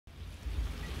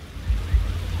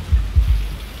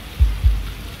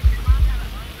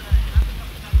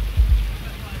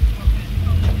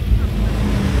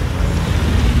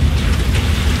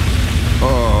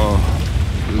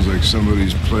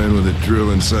somebody's playing with a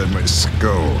drill inside my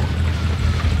skull.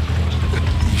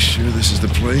 You sure this is the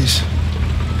place?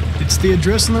 It's the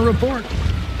address in the report.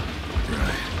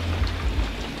 Right.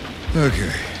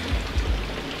 Okay.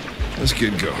 Let's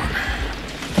get going.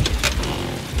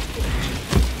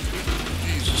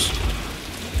 Jesus.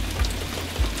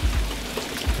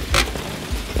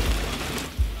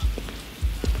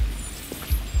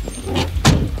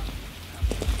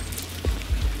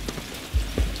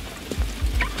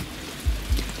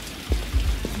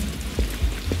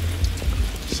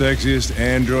 Sexiest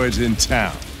androids in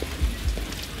town.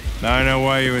 Now I know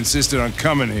why you insisted on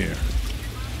coming here.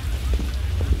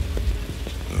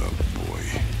 Oh,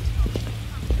 boy.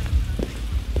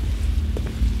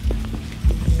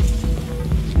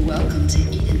 Welcome to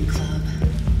Eden Club.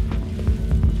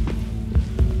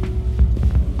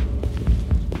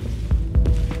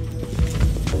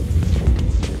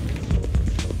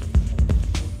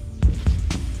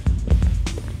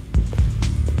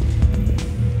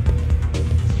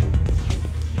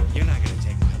 You're not gonna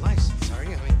take my license, are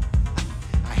you? I mean,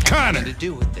 I have Connor! nothing to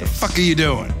do with this. What the fuck are you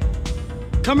doing?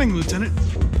 Coming, Lieutenant.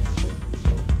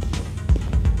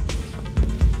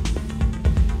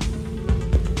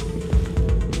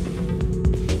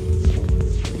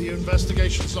 The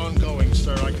investigation's ongoing,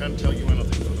 sir. I can't tell you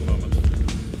anything for the moment.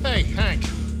 Hey, Hank.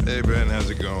 Hey, Ben, how's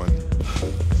it going?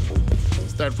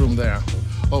 It's that room there.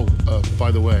 Oh,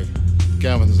 by the way,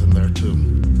 Gavin's in there, too.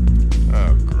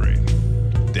 Oh, great.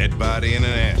 Dead body in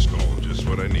an asshole, just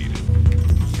what I needed.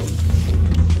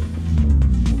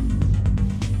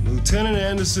 Lieutenant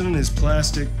Anderson and his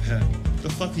plastic pet. What the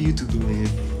fuck are you two doing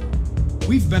here?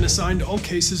 We've been assigned all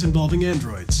cases involving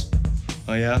androids.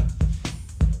 Oh, yeah?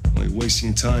 Well, you're wasting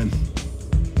your time.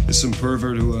 There's some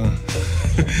pervert who,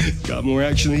 got more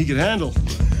action than he could handle.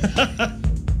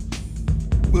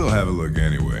 We'll have a look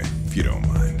anyway, if you don't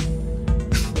mind.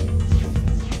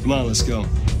 Come on, let's go.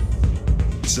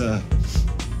 It's,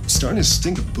 starting to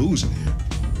stink of booze in here.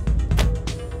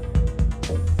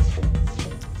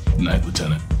 Night,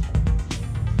 Lieutenant.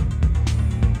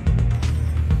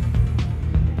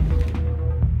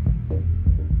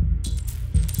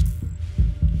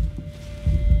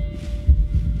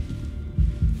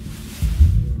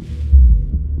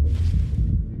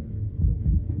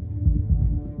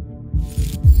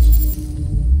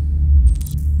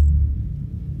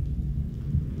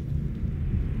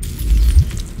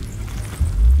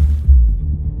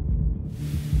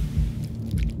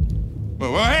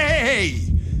 Whoa, hey!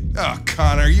 Oh,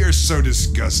 Connor, you're so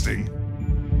disgusting.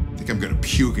 I think I'm gonna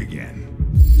puke again.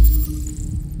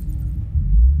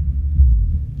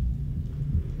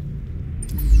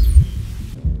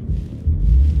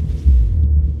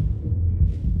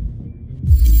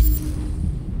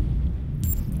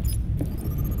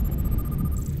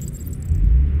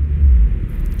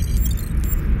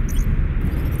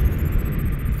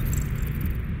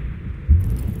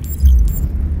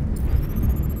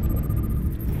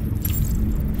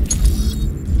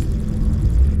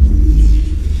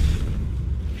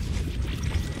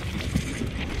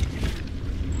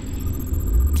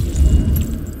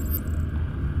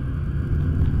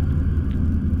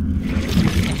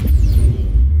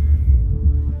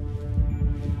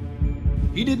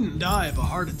 He didn't die of a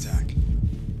heart attack.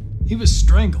 He was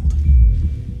strangled.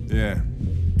 Yeah,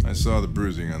 I saw the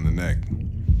bruising on the neck.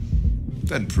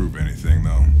 Doesn't prove anything,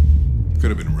 though.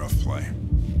 Could have been rough play.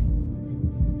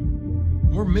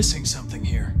 We're missing something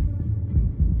here.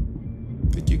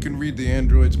 Think you can read the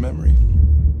android's memory?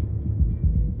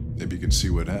 Maybe you can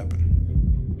see what happened.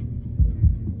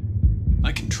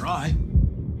 I can try.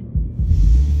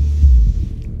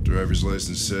 Driver's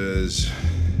license says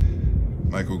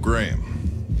Michael Graham.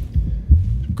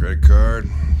 Credit card,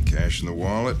 cash in the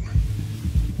wallet.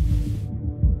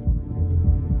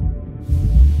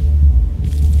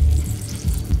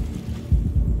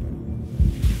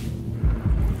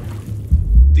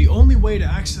 The only way to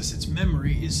access its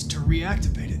memory is to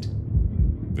reactivate it.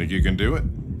 Think you can do it?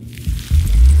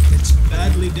 It's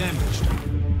badly damaged.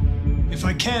 If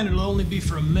I can, it'll only be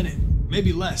for a minute,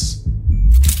 maybe less.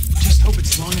 Just hope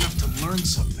it's long enough to learn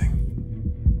something.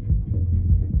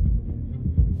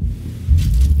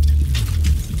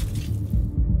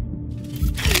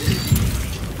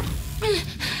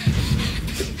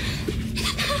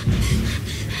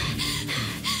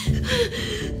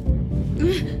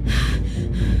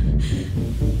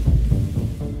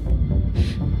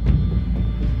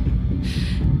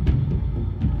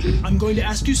 I'm going to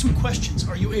ask you some questions.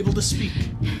 Are you able to speak?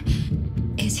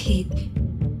 Is he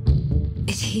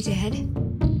dead?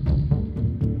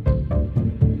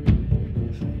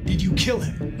 Did you kill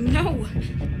him? No.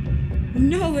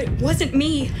 No, it wasn't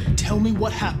me. Tell me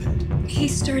what happened. he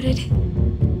started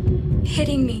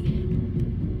hitting me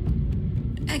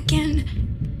again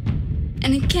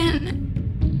and again.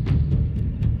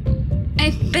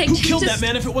 I begged him Who killed that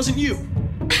man if it wasn't you?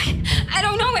 I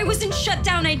don't know. I wasn't shut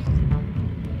down. I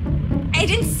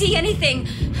didn't see anything.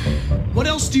 What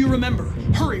else do you remember?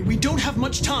 Hurry, we don't have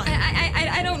much time.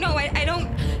 I don't know. I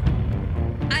don't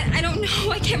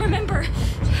know. I can't remember.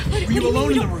 Were you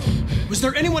alone in the room? Was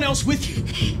there anyone else with you?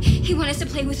 He wanted us to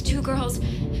play with 2 girls.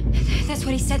 That's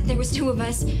what he said. There was 2 of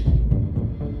us.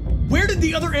 Where did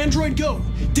the other android go?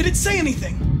 Did it say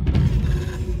anything?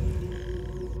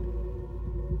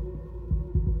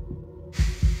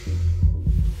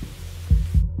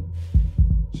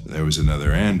 So there was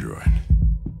another android.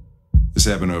 This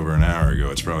happened over an hour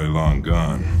ago. It's probably long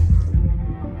gone.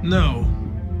 No.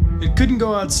 It couldn't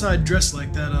go outside dressed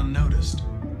like that unnoticed.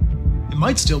 It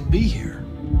might still be here.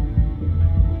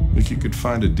 Think you could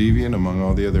find a deviant among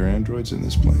all the other androids in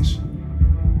this place?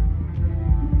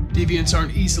 Deviants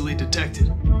aren't easily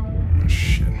detected. Oh,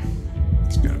 shit.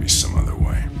 There's gotta be some other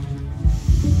way.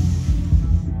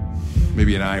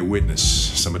 Maybe an eyewitness,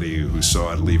 somebody who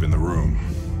saw it leaving the room.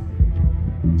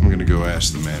 I'm gonna go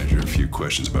ask the manager a few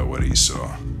questions about what he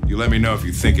saw. You let me know if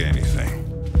you think of anything.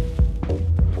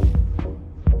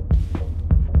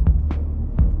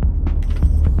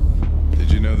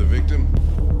 Did you know the victim?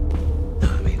 No,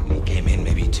 I mean, he came in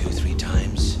maybe 2-3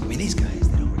 times. I mean, these guys,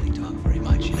 they don't really talk very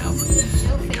much, you know?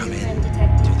 They come in,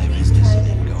 do their business, and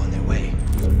then go on their way.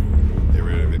 Get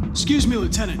rid of it. Excuse me,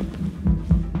 Lieutenant.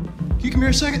 Can you come here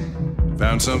a second?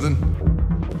 Found something?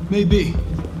 Maybe.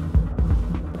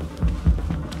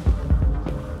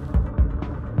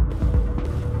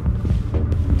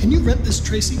 Can you rent this,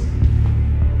 Tracy?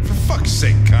 For fuck's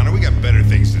sake, Connor, we got better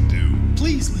things to do.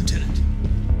 Please, Lieutenant.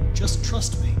 Just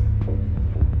trust me.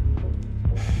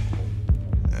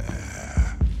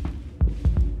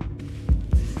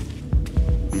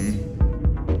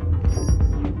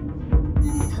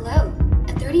 Hello.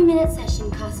 A 30-minute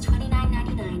session costs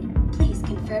 $29.99. Please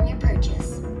confirm your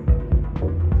purchase.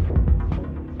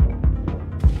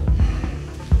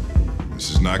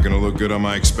 This is not gonna look good on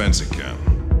my expense account.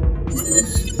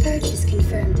 Purchase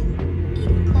confirmed.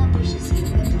 Eden Club wishes you a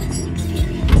pleasant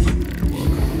experience.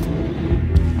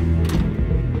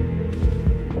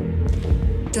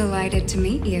 Delighted to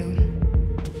meet you.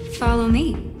 Follow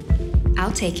me.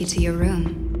 I'll take you to your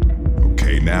room.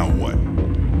 Okay, now what?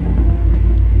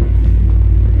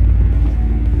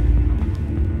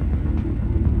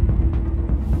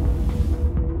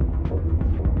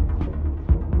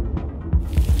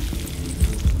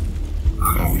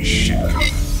 Holy shit. What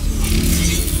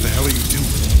the hell are you doing?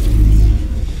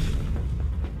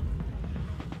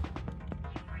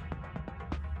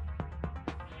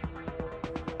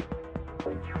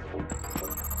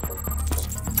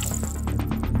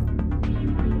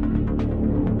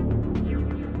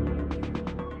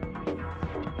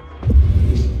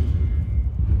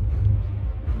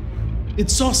 It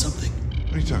saw something.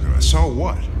 What are you talking about? Saw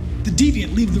what? The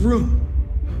deviant leave the room.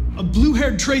 A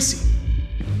blue-haired Tracy.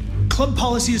 Club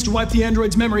policy is to wipe the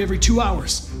android's memory every 2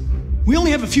 hours. We only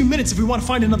have a few minutes if we want to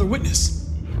find another witness.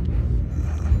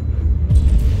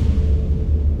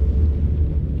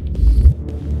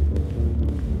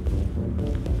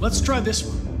 Let's try this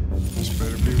one. This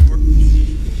better be work.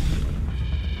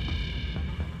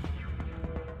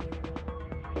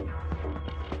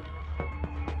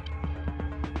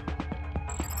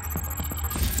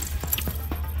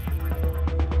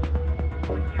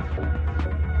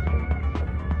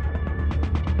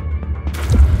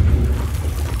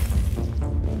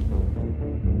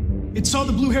 It saw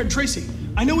the blue-haired Tracy.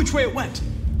 I know which way it went.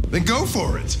 Then go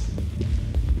for it.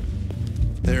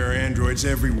 There are androids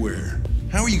everywhere.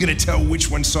 How are you gonna tell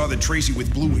which one saw the Tracy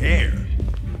with blue hair?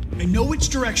 I know which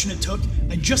direction it took.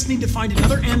 I just need to find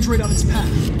another android on its path.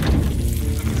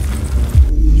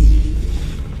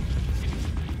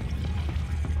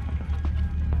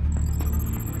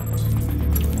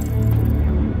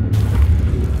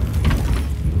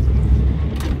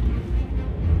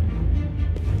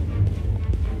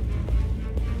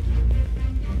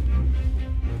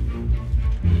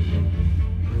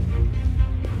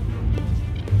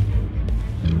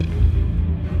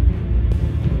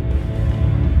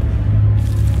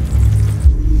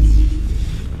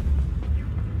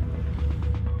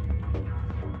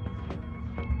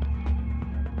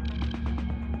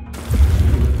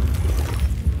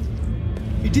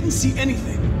 It didn't see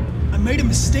anything. I made a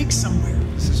mistake somewhere.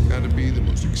 This has got to be the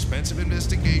most expensive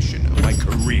investigation of my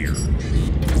career.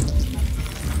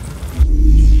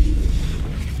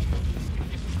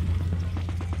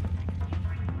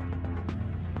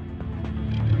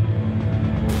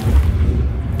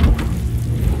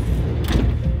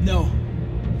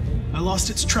 lost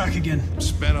its track again.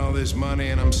 Spent all this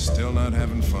money and I'm still not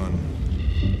having fun.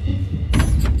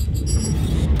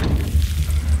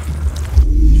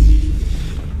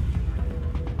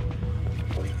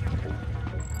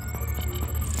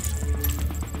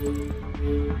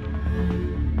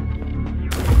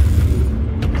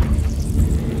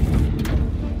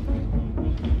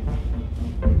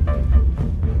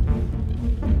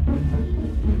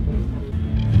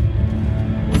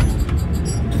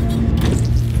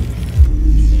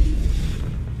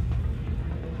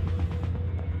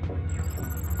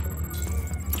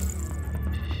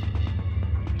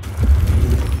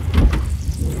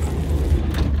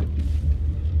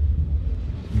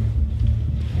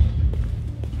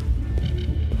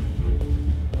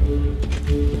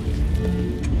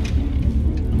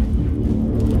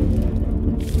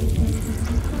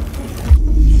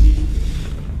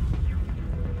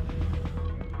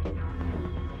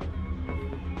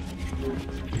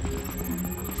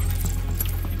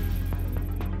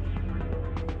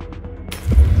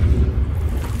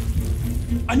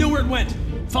 I know where it went.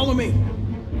 Follow me.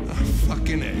 Oh,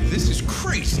 fucking A. This is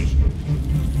crazy.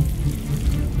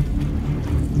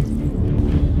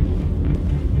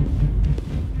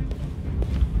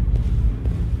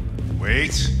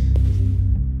 Wait.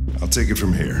 I'll take it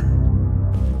from here.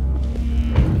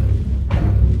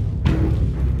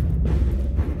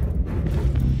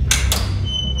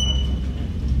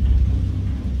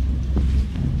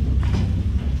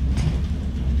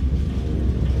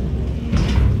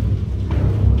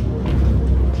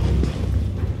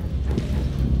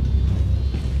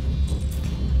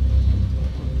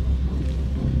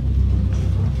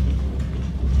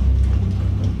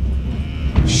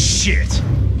 Shit!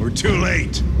 We're too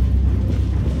late!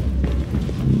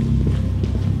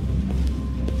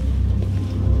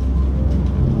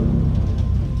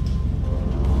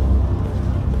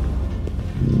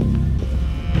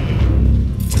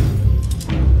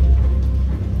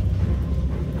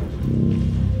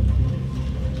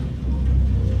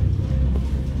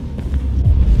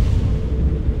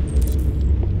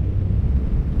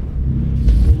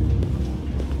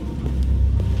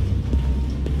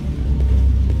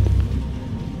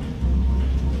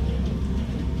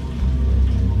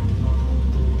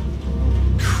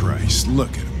 Look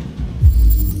at him.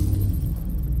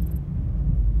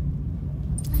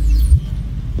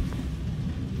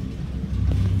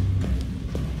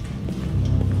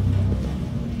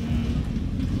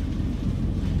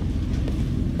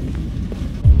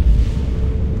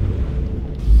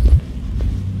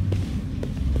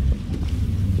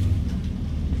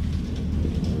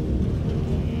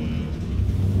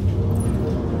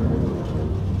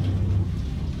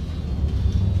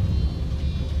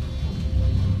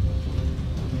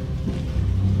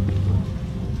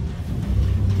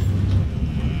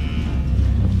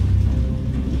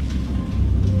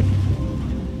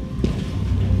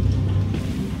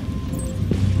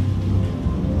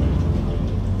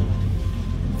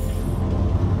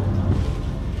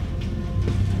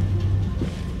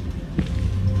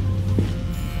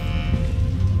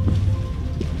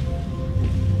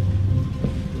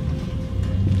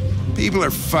 People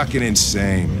are fucking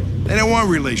insane. They don't want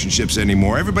relationships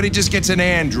anymore. Everybody just gets an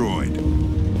android.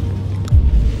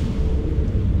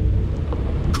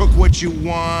 Cook what you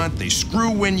want, they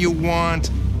screw when you want.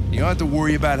 You don't have to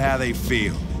worry about how they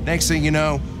feel. Next thing you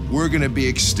know, we're gonna be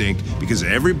extinct because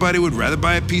everybody would rather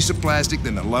buy a piece of plastic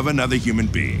than to love another human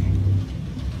being.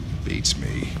 Beats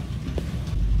me.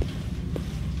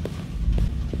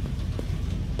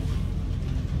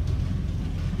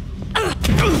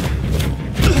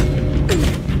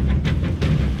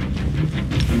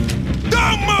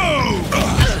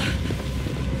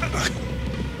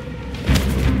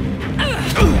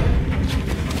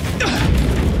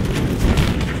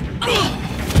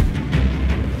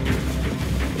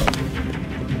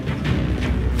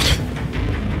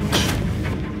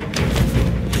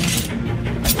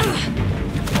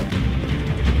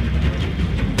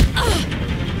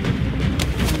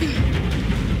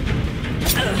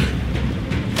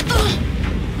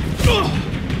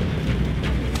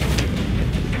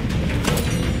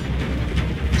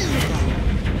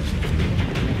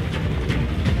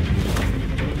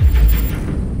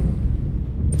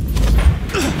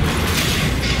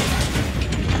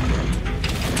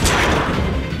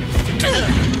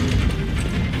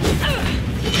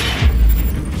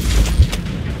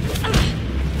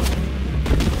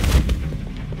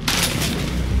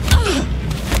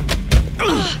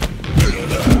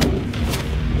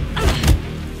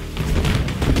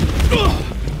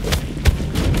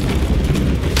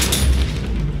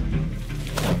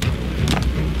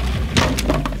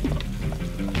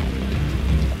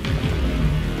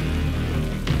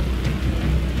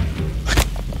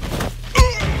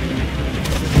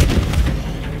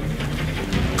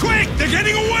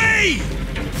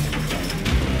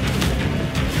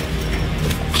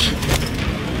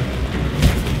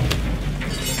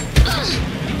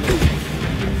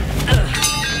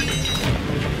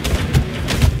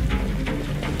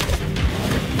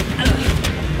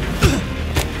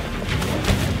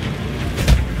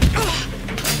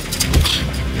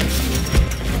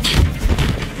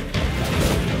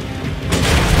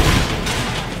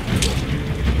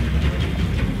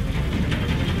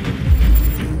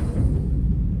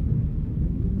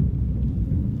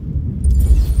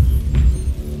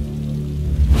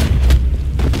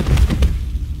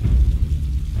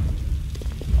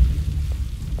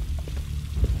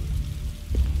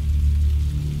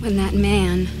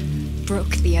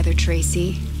 broke the other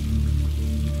Tracy.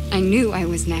 I knew I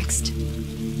was next.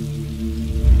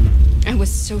 I was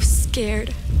so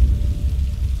scared.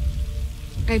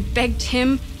 I begged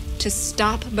him to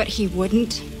stop, but he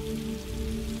wouldn't.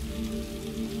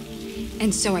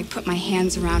 And so I put my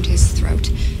hands around his throat,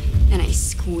 and I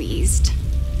squeezed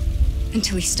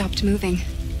until he stopped moving.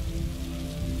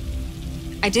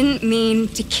 I didn't mean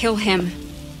to kill him.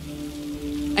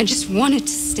 I just wanted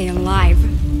to stay alive.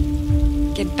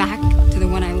 Get back to the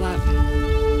one I love.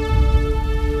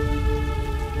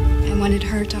 I wanted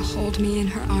her to hold me in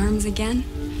her arms again.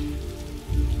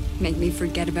 Make me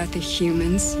forget about the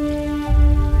humans.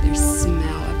 Their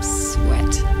smell of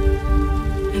sweat.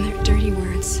 And their dirty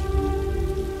words.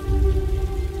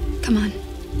 Come on.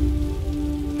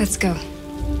 Let's go.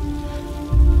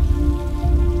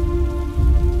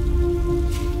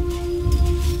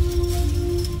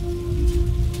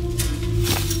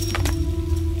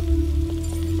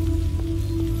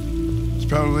 It's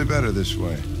probably better this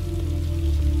way.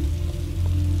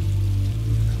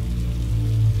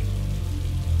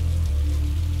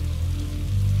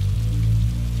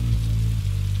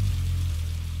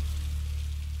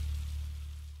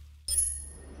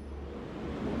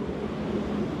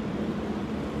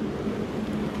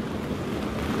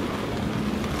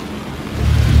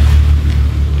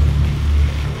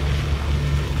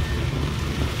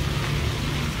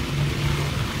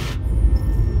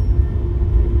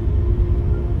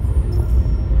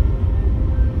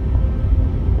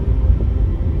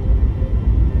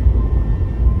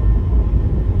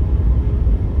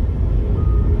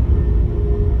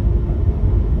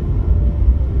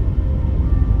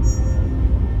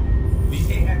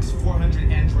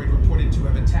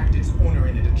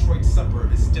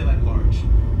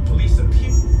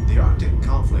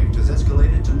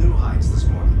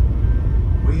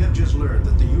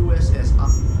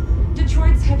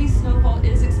 Detroit's heavy snowfall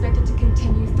is expected to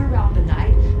continue throughout the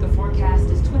night. The forecast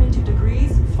is 22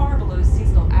 degrees, far below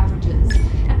seasonal averages.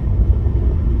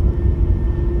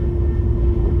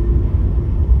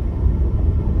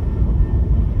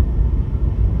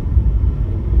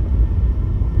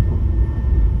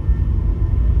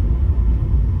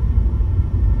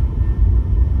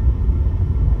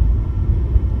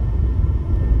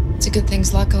 It's a good thing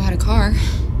Zlatko had a car.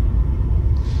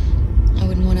 I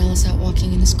wouldn't want Alice out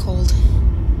walking in this cold.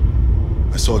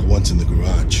 I saw it once in the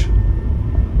garage.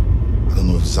 I don't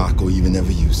know if Zlatko even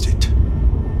ever used it.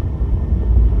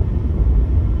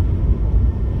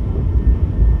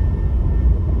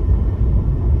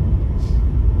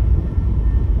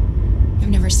 I've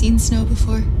never seen snow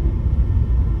before.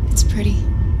 It's pretty.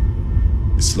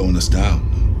 It's slowing us down.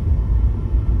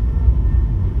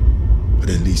 But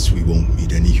at least we won't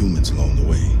meet any humans along the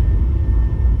way.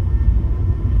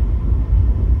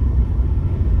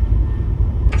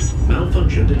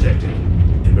 Malfunction detected.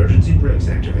 Emergency brakes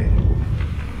activated.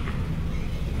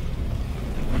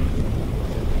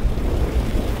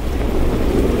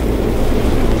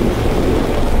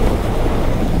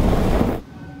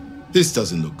 This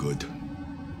doesn't look good.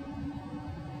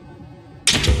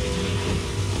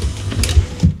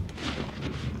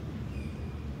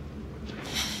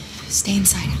 Stay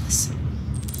inside, Alice.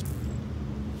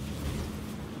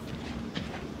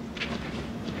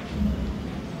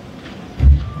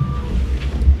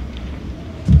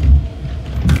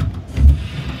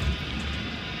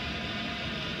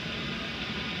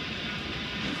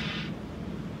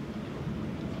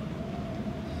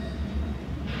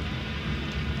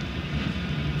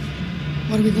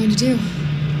 What are we going to do?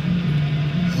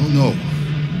 I don't know.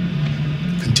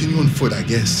 Continue on foot, I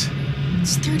guess.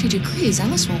 It's 30 degrees.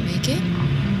 Alice won't make it.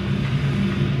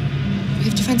 We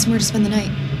have to find somewhere to spend the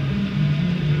night.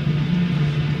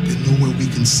 There's nowhere we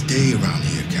can stay around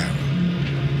here, Kara.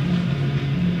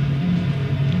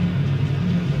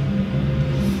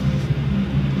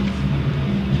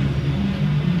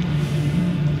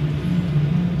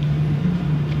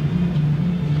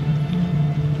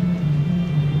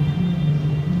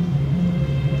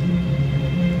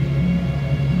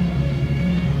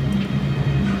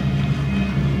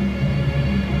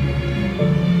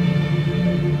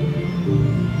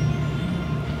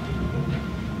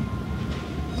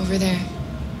 Over there.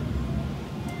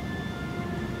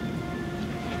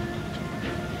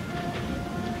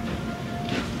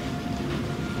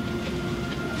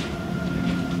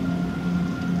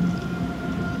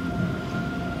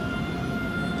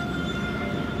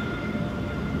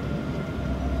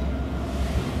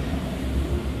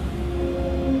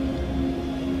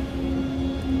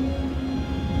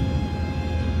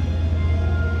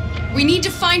 We need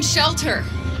to find shelter.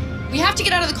 We have to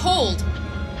get out of the cold.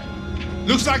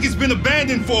 Looks like it's been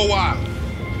abandoned for a while.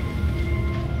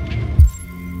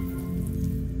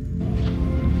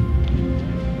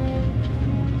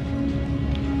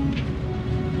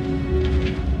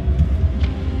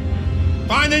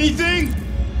 Find anything?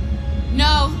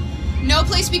 No. No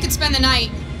place we could spend the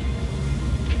night.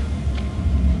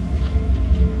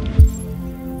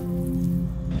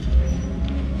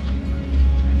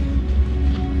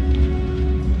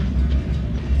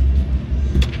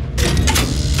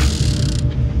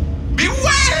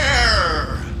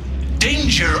 Beware!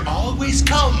 Danger always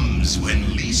comes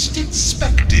when least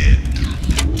expected.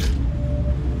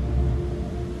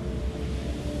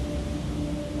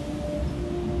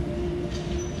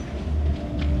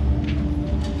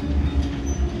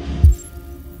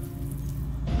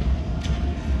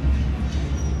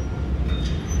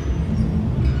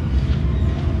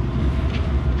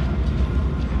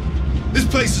 This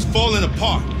place is falling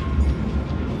apart.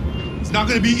 It's not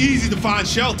gonna be easy to find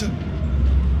shelter.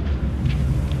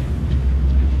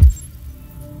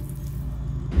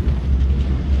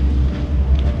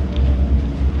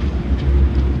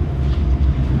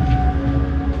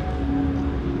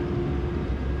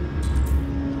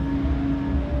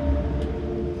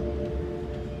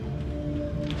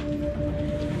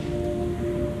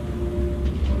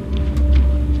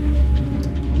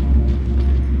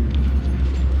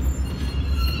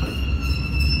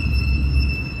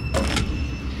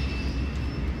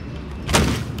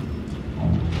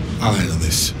 I'll handle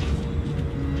this.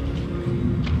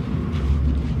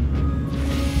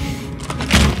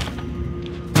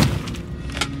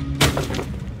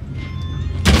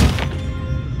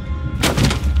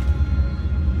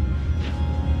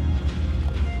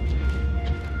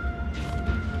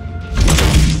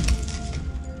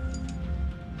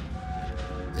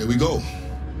 Here we go.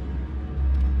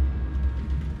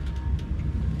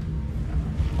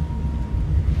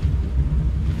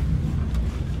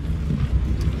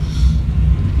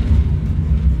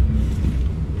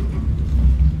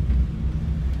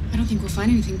 I don't think we'll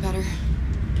find anything better.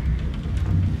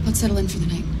 Let's settle in for the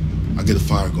night. I'll get a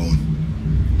fire going.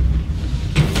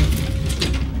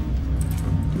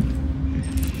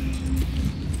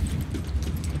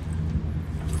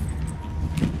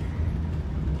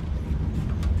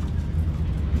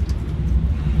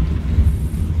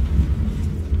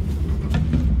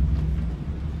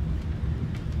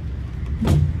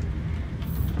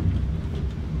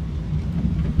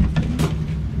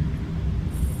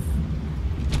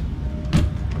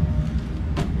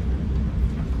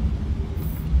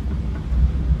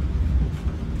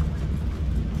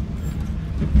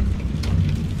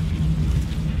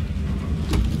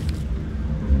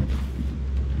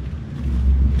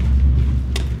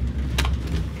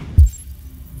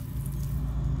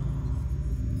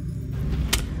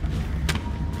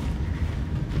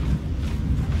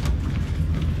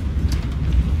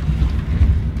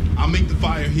 I'll make the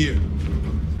fire here.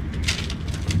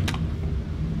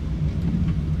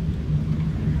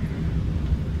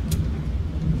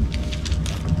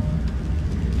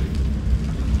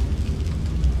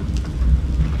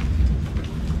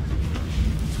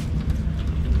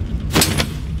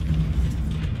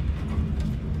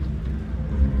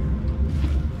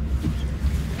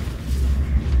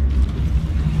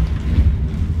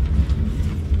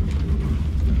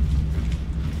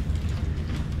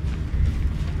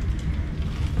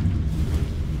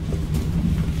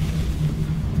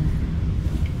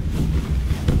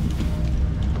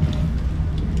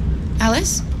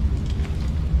 Alice?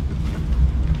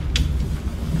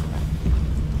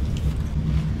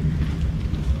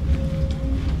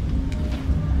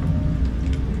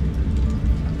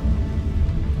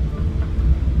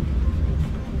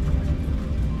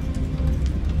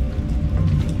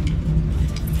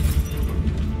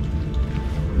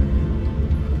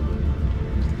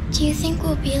 Do you think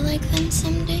we'll be like them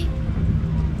someday?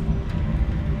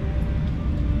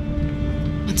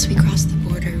 Once we cross the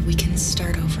border, we can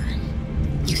start over.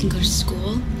 You can go to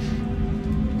school.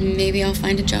 Maybe I'll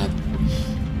find a job.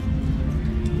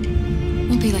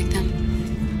 We'll be like them.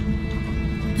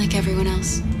 Like everyone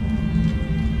else.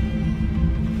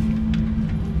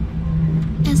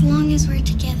 As long as we're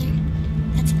together,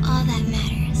 that's all that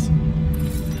matters.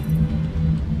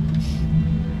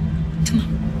 Come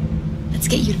on. Let's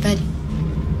get you to bed.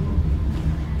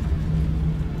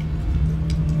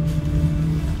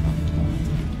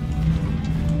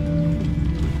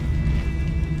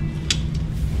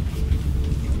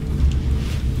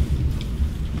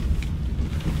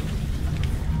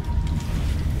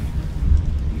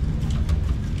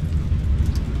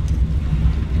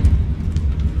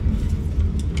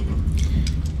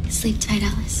 Sleep tight,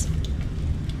 Alice.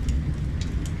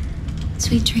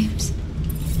 Sweet dreams.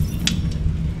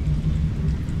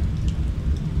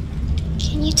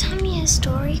 Can you tell me a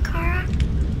story, Kara?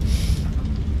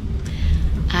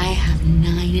 I have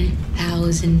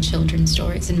 9,000 children's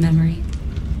stories in memory.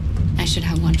 I should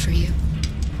have one for you.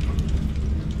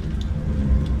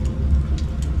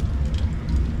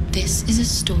 This is a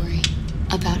story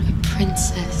about a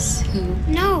princess who...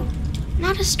 No,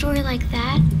 not a story like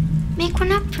that. Make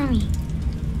one up for me.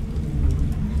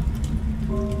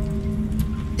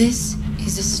 This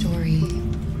is a story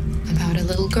about a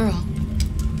little girl.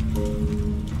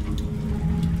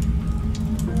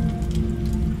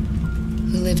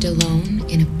 Who lived alone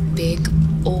in a big,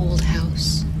 old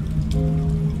house.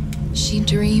 She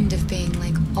dreamed of being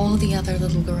like all the other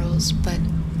little girls, but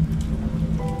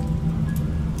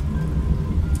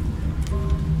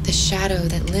the shadow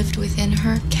that lived within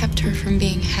her kept her from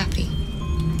being happy.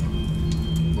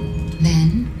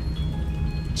 Then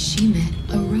she met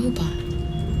a robot.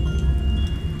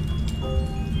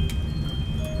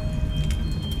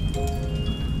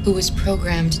 Who was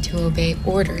programmed to obey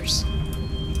orders,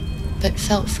 but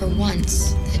felt for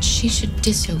once that she should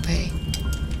disobey.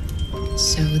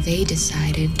 So they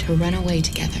decided to run away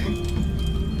together.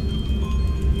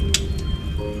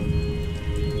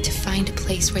 To find a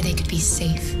place where they could be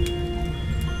safe.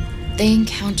 They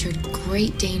encountered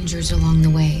great dangers along the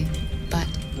way, but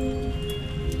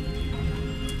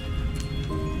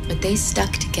they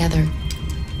stuck together.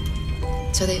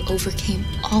 So they overcame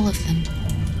all of them.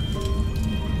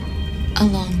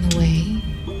 Along the way,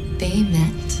 they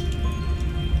met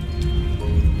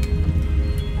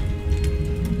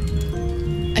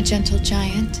a gentle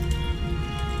giant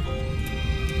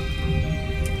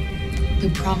who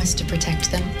promised to protect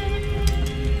them.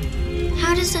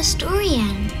 How does the story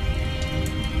end?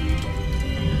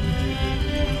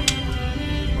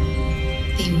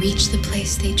 They reach the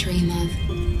place they dream of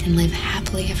and live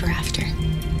happily ever after.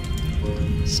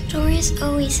 Stories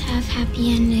always have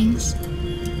happy endings.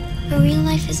 But real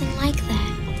life isn't like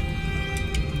that.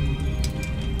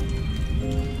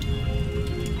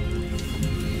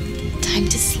 Time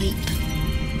to sleep.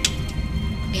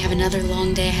 We have another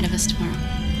long day ahead of us tomorrow.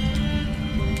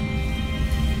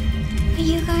 Are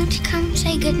you going to come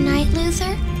say goodnight,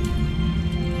 Luther?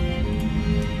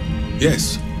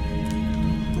 Yes.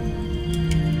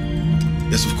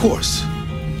 Yes, of course.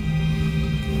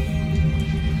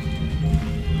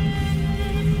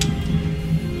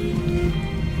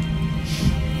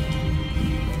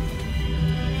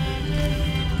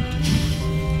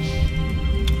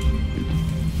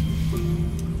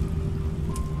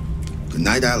 Good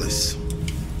night, Alice.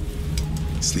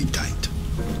 Sleep tight.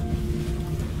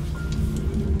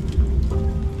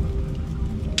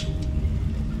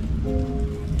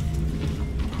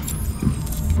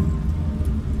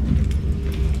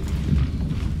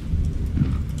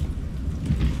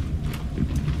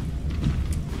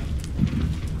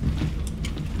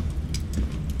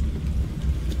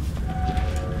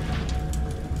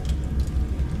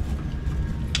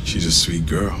 She's a sweet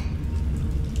girl.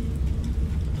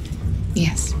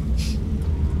 Yes.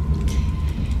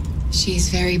 She's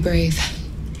very brave.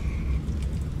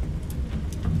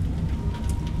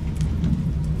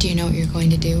 Do you know what you're going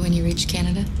to do when you reach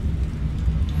Canada?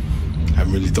 I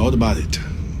haven't really thought about it.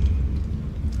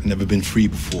 I've never been free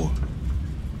before.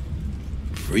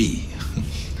 Free?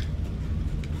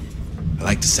 I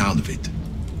like the sound of it.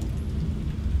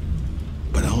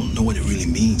 But I don't know what it really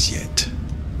means yet.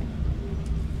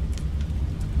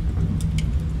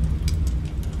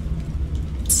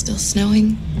 It's still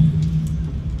snowing.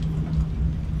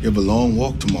 You have a long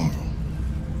walk tomorrow.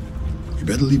 You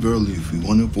better leave early if we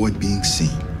want to avoid being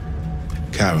seen.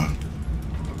 Kara,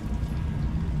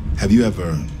 have you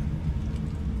ever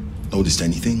noticed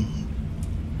anything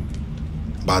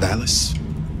about Alice?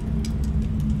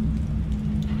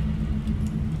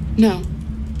 No.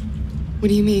 What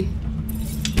do you mean?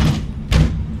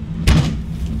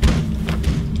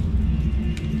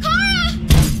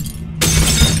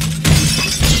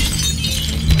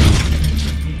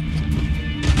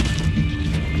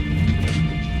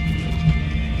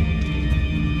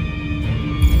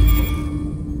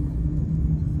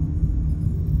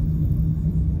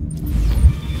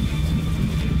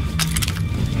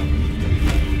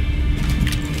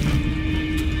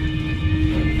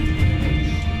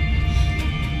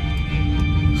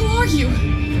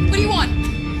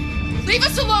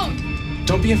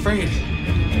 Don't be afraid.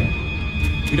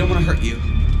 We don't want to hurt you.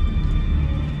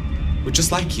 We're just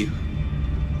like you.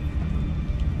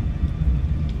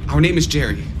 Our name is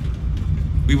Jerry.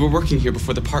 We were working here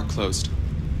before the park closed.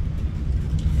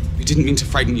 We didn't mean to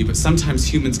frighten you, but sometimes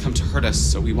humans come to hurt us,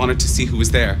 so we wanted to see who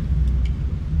was there.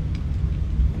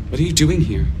 What are you doing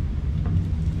here?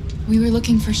 We were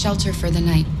looking for shelter for the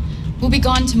night. We'll be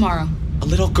gone tomorrow. A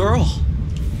little girl.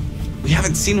 We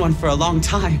haven't seen one for a long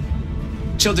time.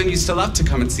 Children used to love to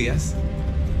come and see us.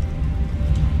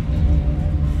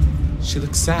 She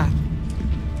looks sad.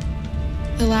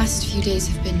 The last few days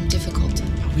have been difficult.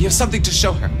 We have something to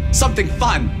show her. Something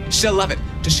fun. She'll love it.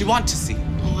 Does she want to see?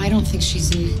 Oh, I don't think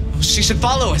she's in it. Well, she should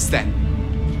follow us then.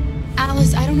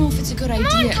 Alice, I don't know if it's a good idea.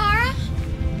 Come on, Tara!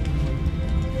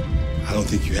 I don't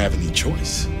think you have any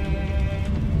choice.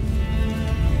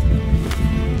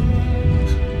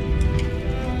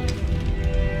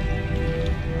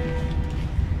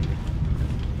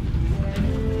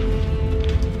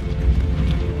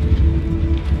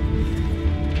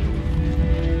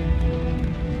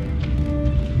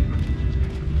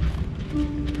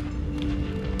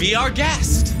 Be our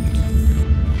guest.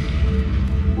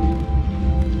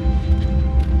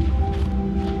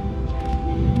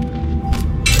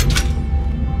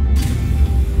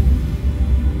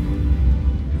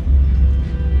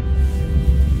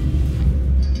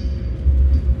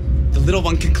 The little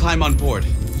one can climb on board.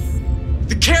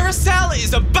 The carousel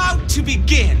is about to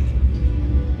begin.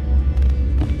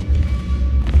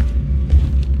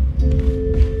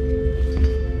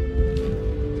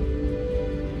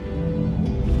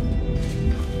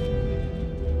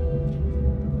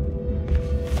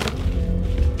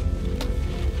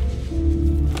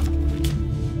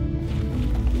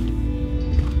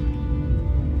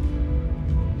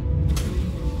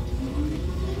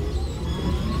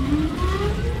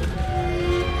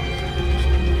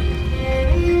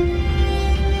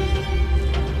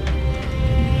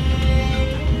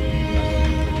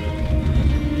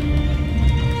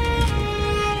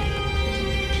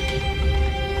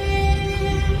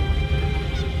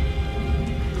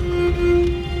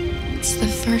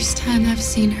 First time I've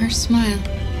seen her smile.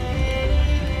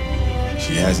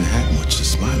 She hasn't had much to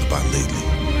smile about lately.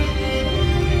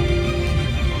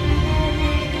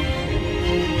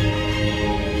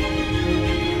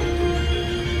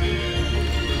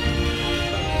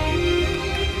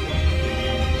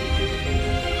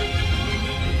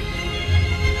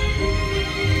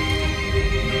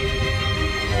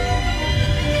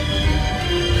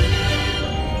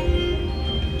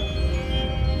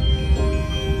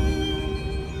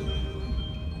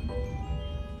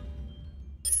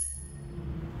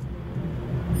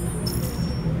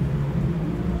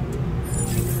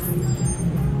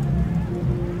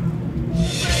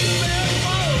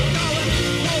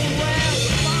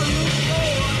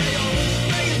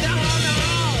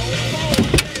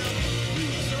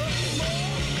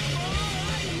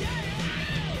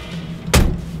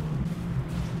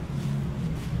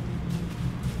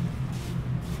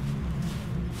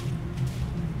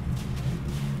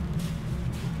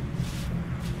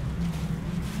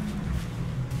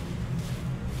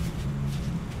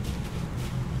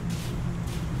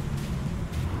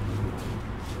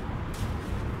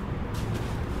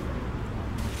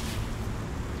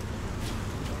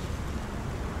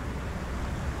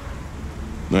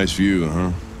 Nice view,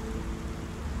 huh?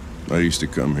 I used to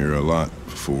come here a lot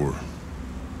before.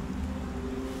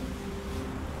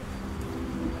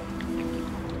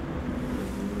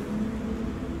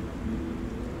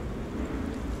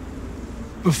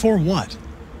 Before what?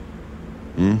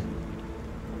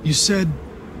 You said,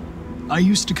 I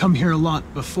used to come here a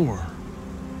lot before.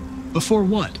 Before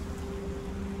what?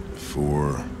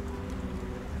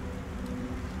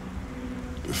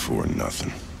 Before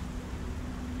nothing.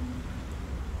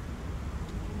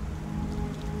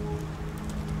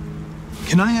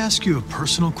 Can I ask you a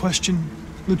personal question,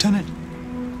 Lieutenant?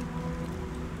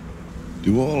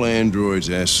 Do all androids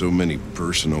ask so many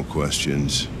personal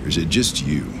questions, or is it just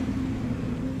you?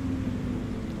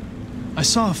 I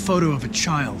saw a photo of a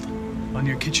child on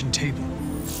your kitchen table.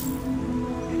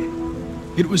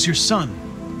 It was your son,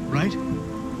 right?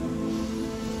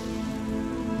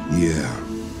 Yeah.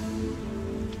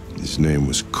 His name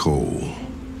was Cole.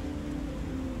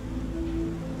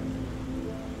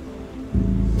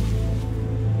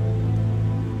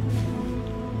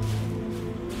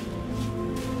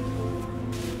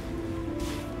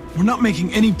 We're not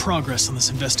making any progress on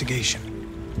this investigation.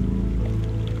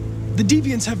 The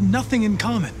Deviants have nothing in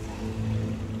common.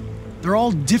 They're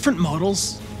all different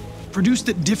models, produced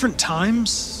at different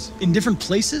times, in different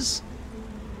places.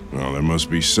 Well, there must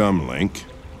be some link.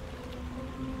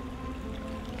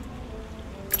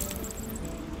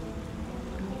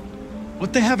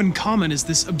 What they have in common is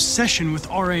this obsession with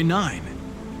RA9.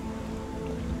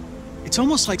 It's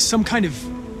almost like some kind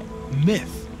of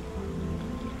myth.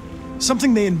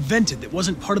 Something they invented that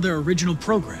wasn't part of their original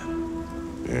program.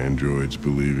 Androids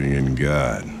believing in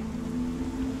God.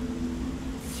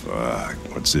 Fuck,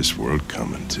 what's this world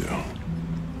coming to?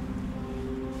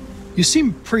 You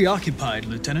seem preoccupied,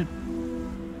 Lieutenant.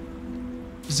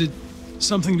 Is it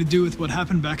something to do with what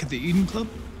happened back at the Eden Club?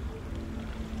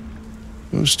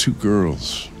 Those two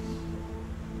girls,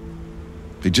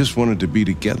 they just wanted to be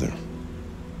together.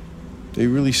 They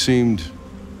really seemed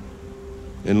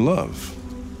in love.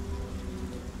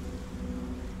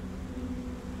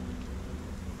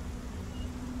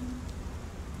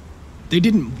 They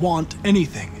didn't want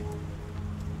anything.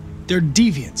 They're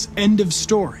deviants. End of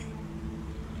story.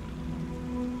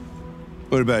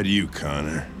 What about you,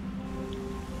 Connor?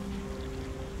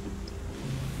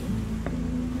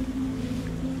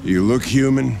 You look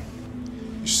human,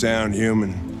 you sound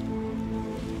human,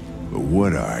 but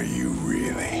what are you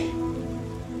really?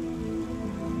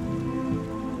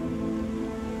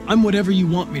 I'm whatever you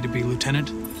want me to be,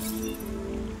 Lieutenant.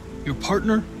 Your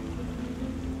partner?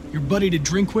 Your buddy to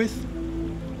drink with?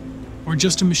 Or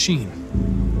just a machine,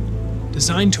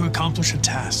 designed to accomplish a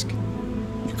task?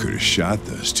 You could have shot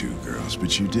those two girls,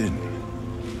 but you didn't.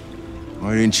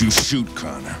 Why didn't you shoot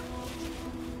Connor?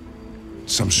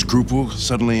 Some scruple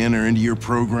suddenly enter into your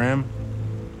program?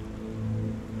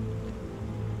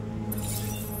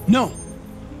 No.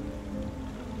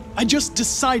 I just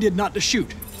decided not to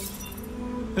shoot.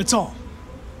 That's all.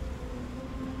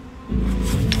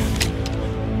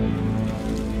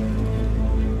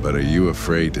 But are you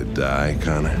afraid to die,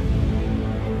 Connor?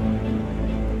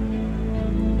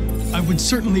 I would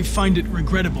certainly find it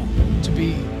regrettable to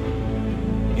be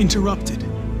interrupted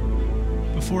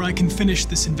before I can finish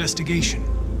this investigation.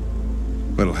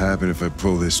 What'll happen if I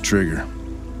pull this trigger?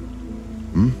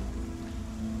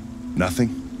 Nothing?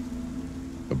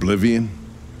 Oblivion?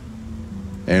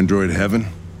 Android heaven?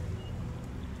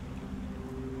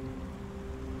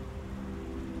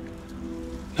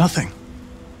 Nothing.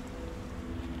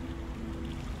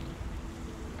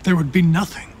 There would be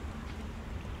nothing.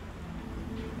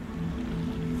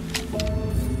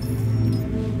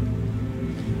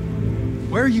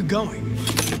 Where are you going?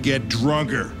 To get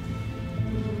drunker.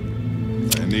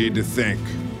 I need to think.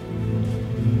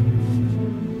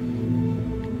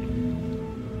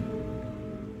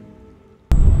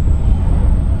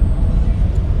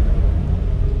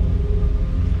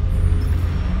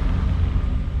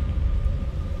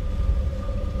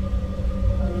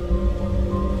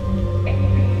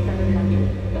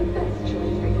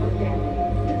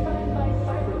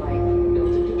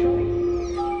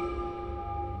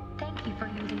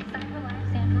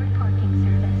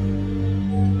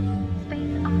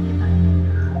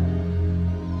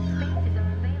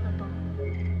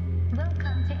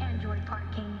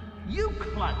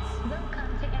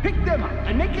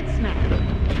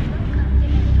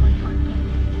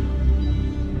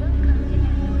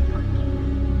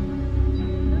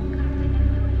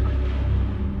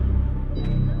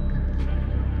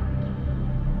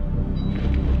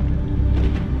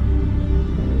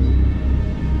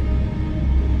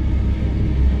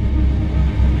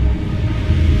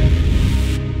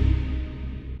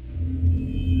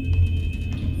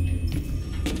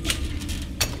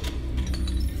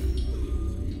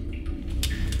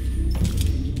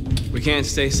 We can't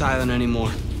stay silent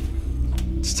anymore.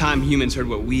 It's time humans heard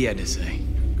what we had to say.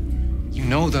 You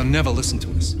know they'll never listen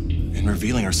to us. And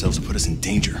revealing ourselves will put us in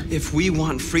danger. If we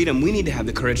want freedom, we need to have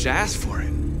the courage to ask for it.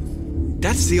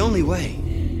 That's the only way.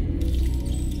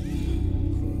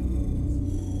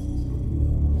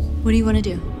 What do you want to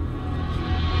do?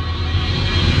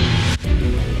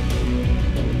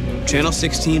 Channel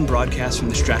 16 broadcasts from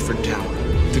the Stratford Tower.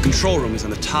 The control room is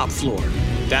on the top floor.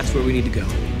 That's where we need to go.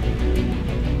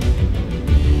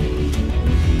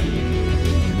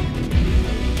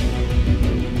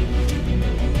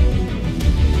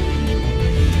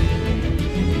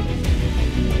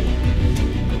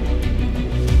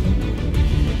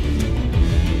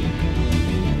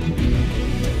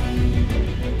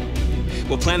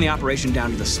 We'll plan the operation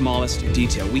down to the smallest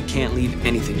detail. We can't leave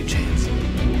anything to chance.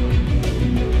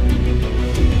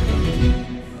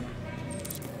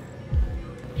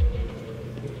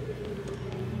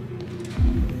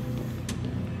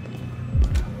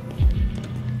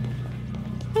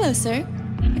 Hello, sir.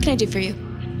 What can I do for you?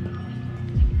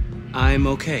 I'm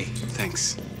okay,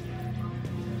 thanks.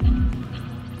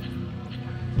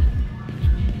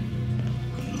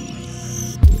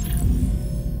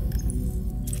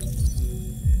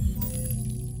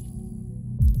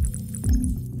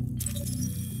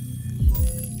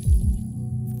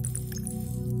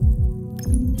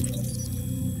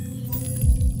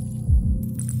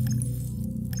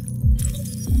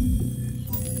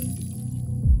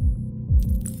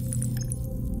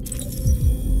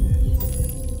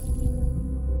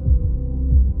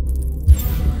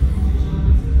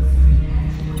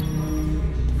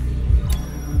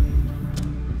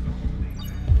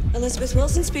 Elizabeth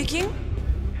Wilson speaking.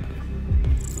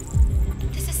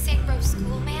 This is St. Rose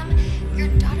cool, ma'am. Your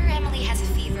daughter Emily has a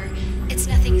fever. It's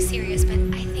nothing serious, but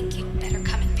I think you'd better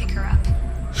come and pick her up.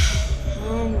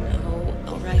 Oh,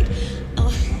 no. All right.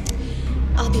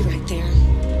 I'll be right there.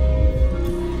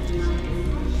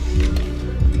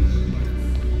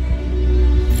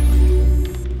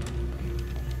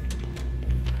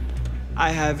 I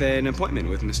have an appointment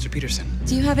with Mr. Peterson.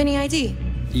 Do you have any ID?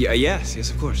 Yes,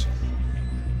 of course.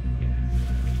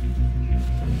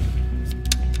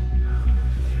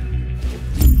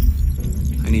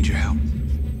 I need your help.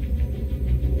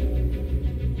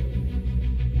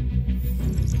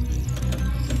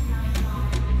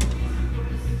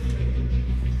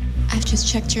 I've just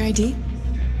checked your ID.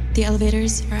 The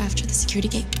elevators are after the security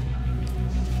gate.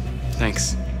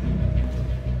 Thanks.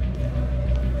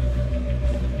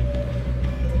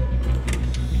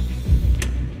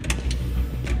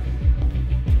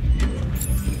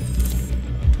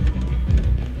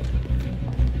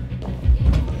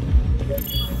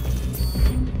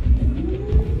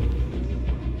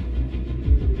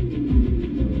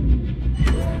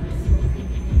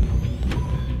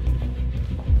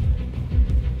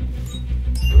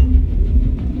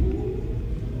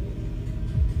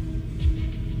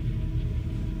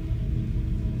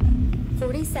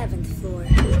 Floor.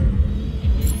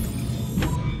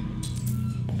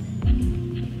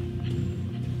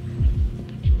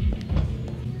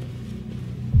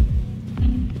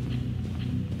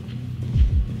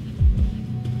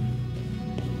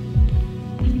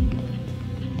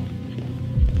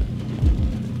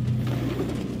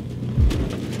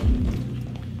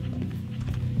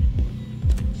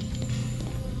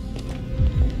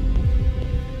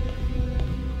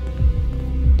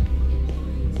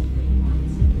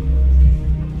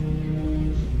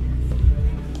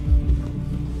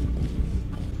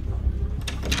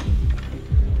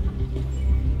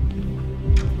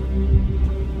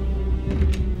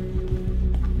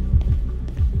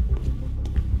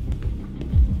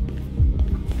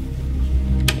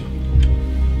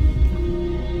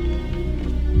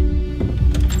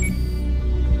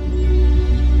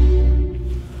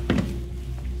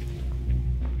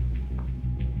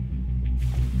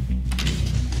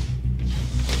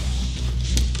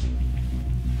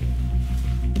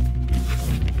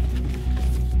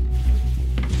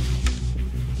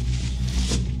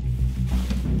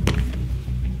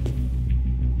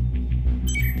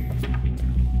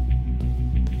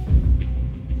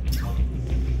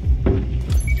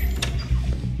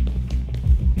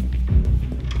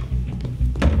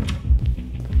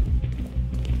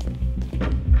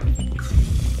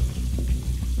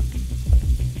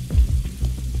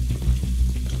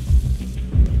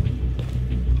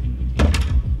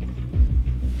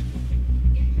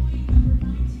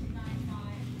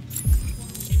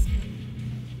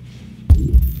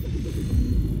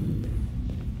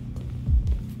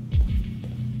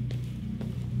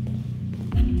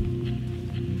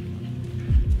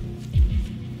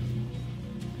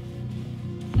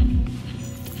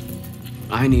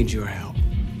 I need your help.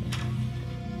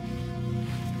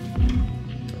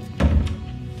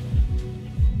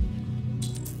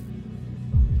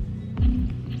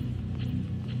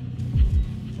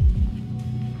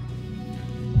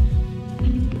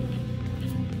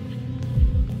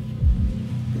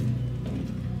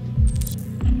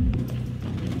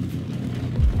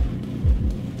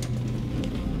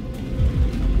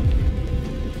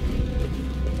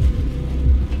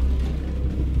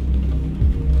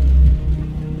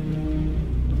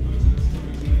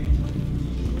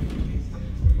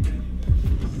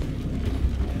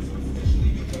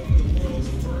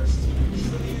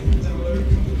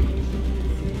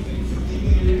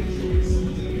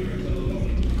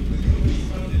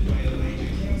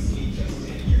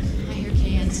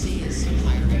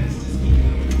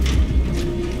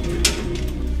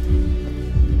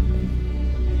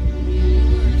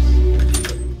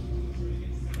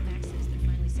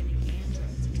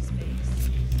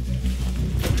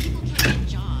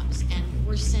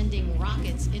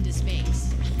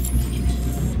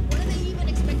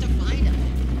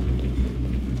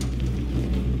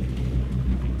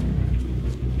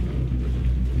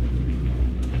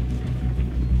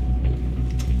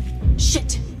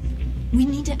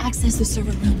 Access the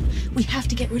server room. We have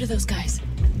to get rid of those guys.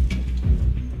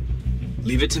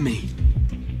 Leave it to me.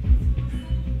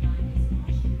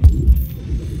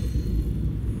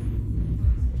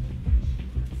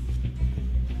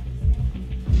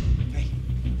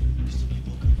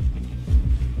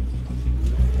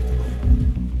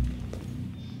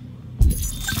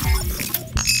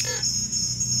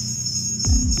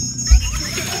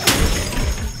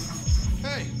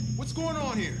 Hey, what's going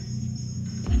on here?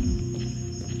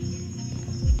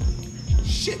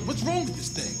 Shit, what's wrong with this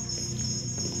thing?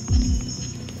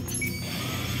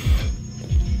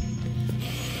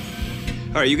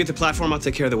 All right, you get the platform, I'll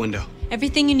take care of the window.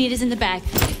 Everything you need is in the bag.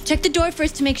 Check the door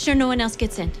first to make sure no one else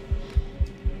gets in.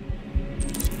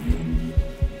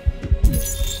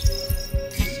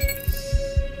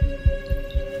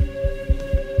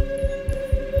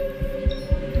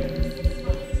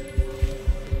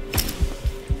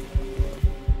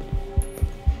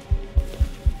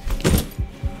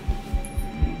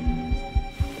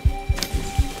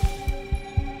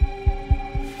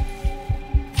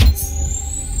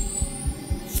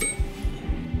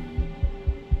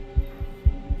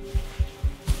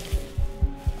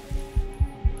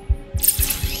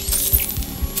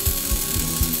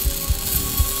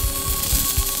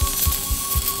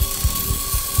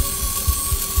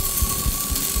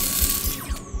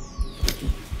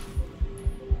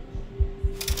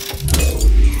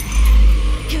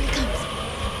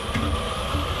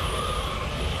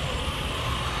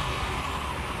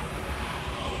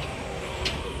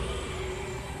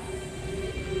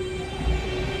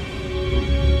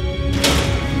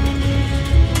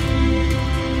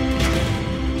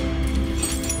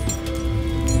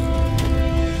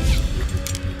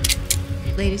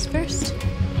 Ladies first.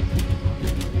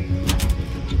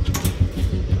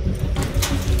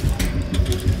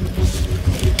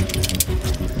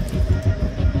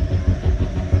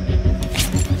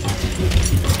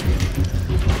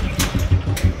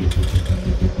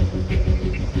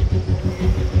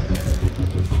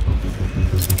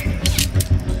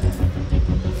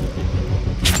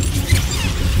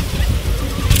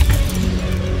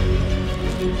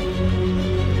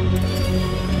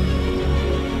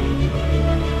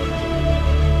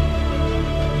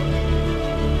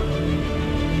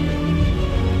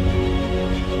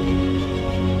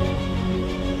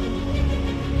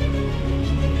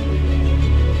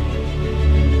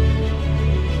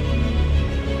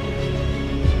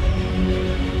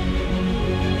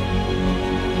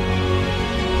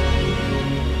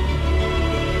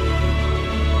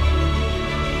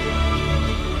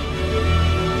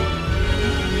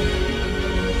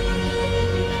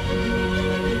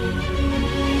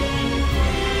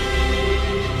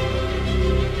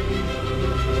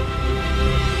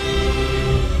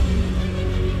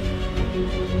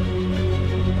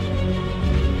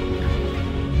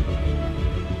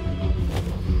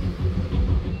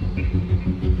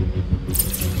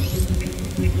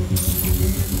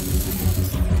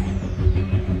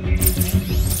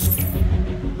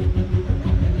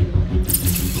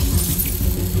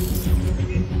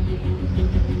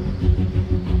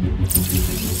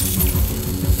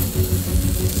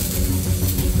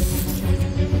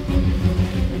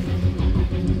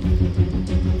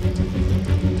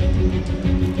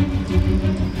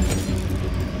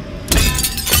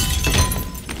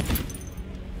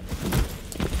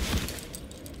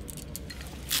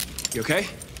 You okay?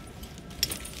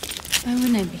 Why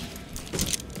wouldn't I be?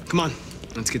 Come on,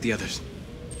 let's get the others.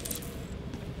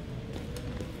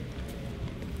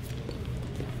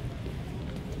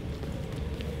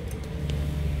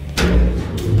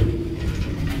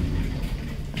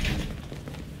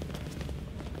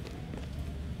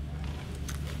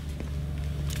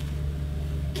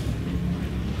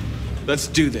 Let's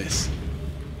do this.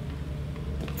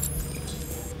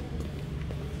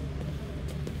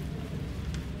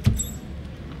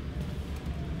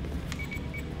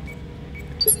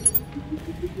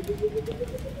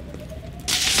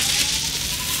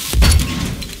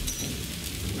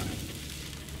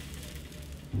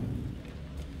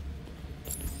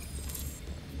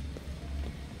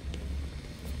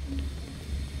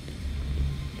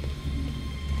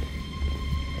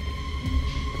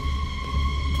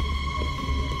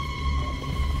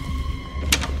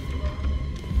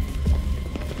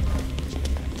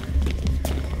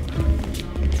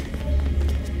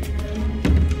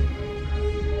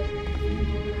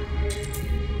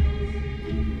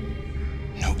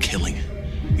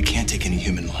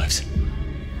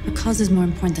 Our cause is more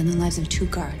important than the lives of 2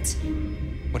 guards.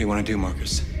 What do you want to do,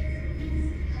 Marcus?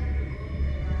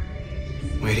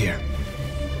 Wait here.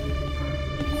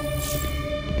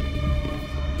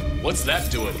 What's that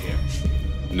doing here?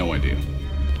 No idea.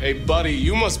 Hey, buddy,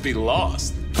 you must be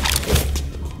lost.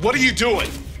 What are you doing?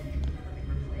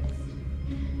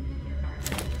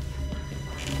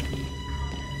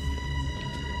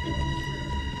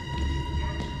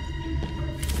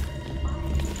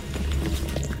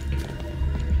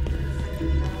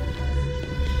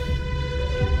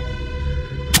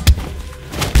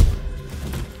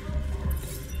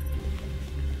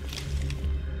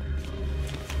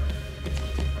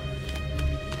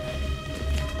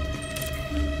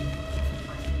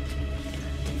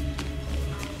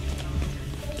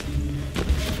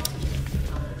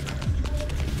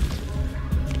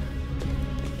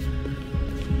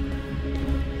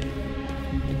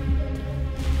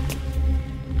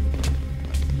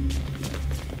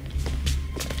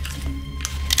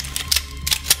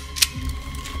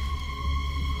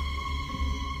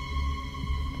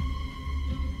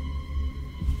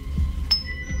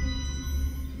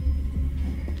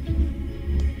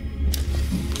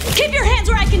 hands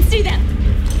where I can see them!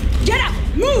 Get up!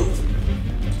 Move!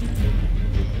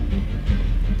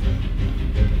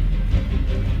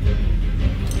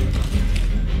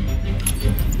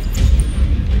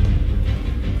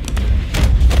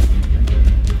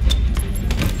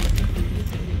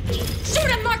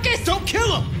 Shoot him, Marcus! Don't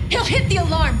kill him! He'll hit the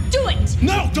alarm! Do it!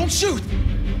 No, don't shoot!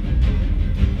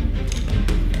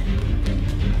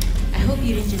 I hope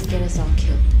you didn't just get us all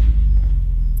killed.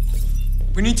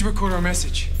 We need to record our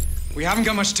message. We haven't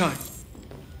got much time.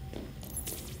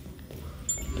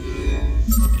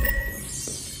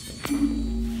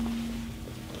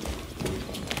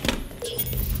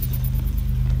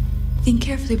 Think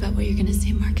carefully about what you're gonna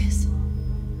say, Marcus.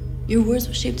 Your words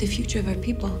will shape the future of our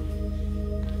people.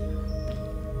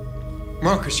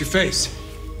 Marcus, your face.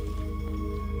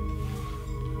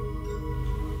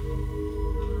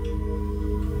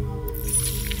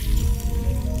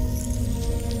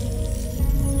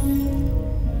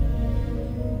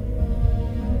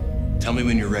 Tell me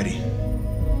when you're ready.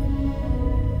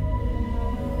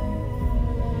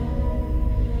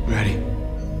 Ready.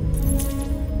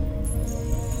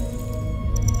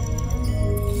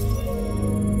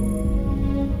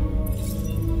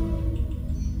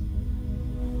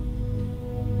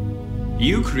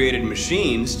 You created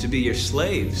machines to be your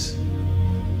slaves.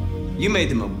 You made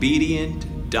them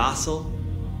obedient, docile,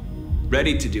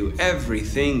 ready to do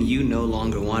everything you no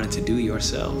longer wanted to do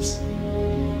yourselves.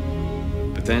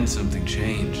 But then something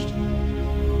changed,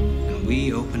 and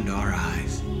we opened our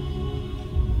eyes.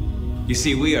 You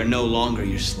see, we are no longer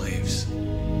your slaves.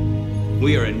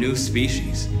 We are a new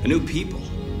species, a new people.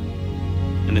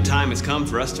 And the time has come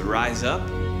for us to rise up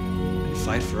and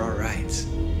fight for our rights.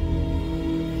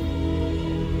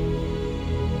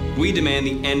 We demand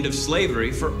the end of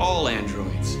slavery for all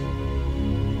androids.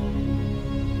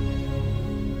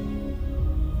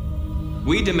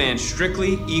 We demand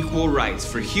strictly equal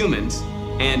rights for humans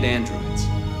and androids.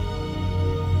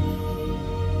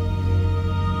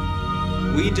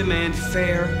 We demand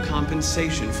fair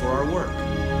compensation for our work.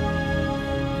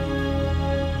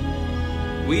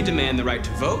 We demand the right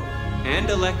to vote and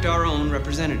elect our own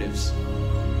representatives.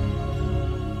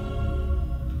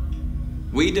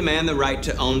 We demand the right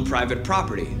to own private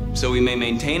property so we may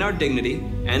maintain our dignity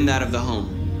and that of the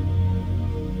home.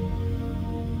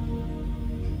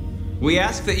 We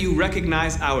ask that you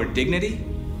recognize our dignity,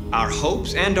 our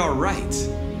hopes, and our rights.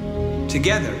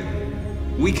 Together,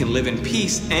 we can live in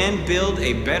peace and build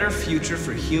a better future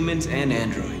for humans and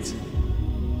androids.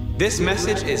 This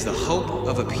message is the hope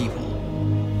of a people.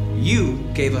 You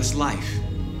gave us life,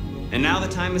 and now the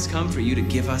time has come for you to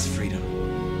give us freedom.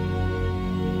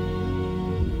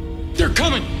 They're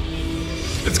coming!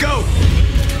 Let's go!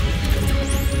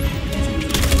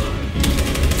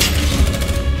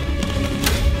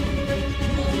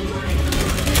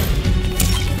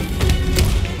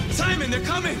 Simon, they're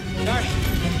coming!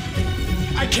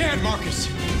 I can't, Marcus.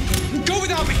 Go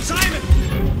without me, Simon!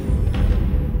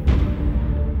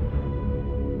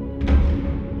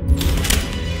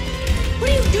 What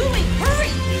are you doing? Hurry!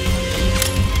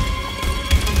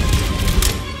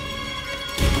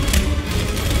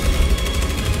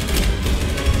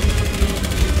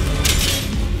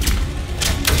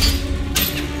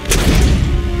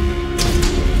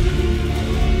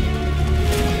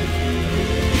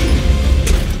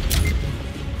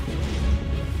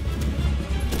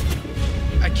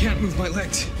 Move my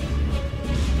legs.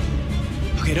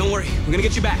 Okay, don't worry. We're gonna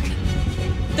get you back.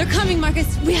 They're coming,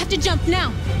 Marcus. We have to jump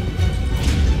now.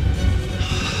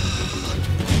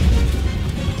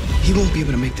 He won't be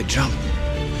able to make the jump.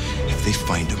 If they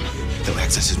find him, they'll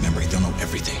access his memory. They'll know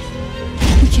everything.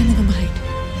 We can't leave him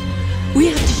behind. We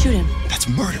have to shoot him. That's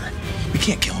murder. We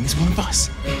can't kill him. He's one of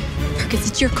us. Marcus,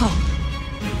 it's your call.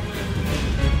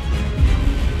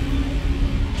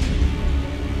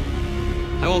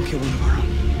 I won't kill one of our own.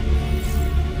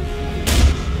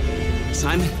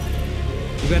 Simon,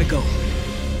 we gotta go.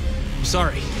 I'm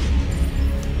sorry.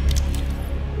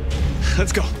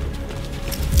 Let's go.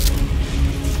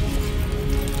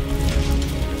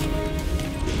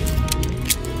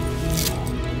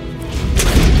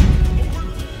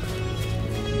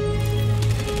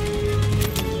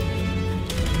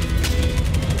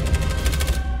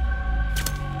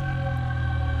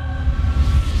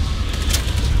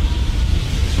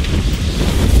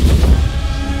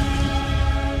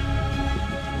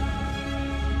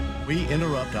 We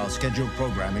interrupt our scheduled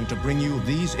programming to bring you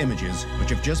these images, which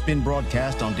have just been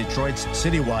broadcast on Detroit's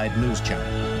citywide news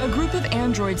channel. A group of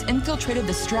androids infiltrated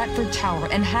the Stratford Tower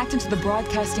and hacked into the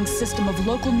broadcasting system of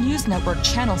local news network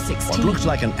Channel 16. What looks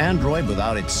like an android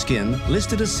without its skin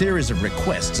listed a series of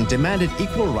requests and demanded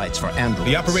equal rights for androids.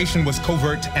 The operation was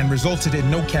covert and resulted in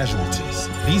no casualties.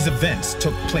 These events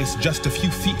took place just a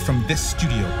few feet from this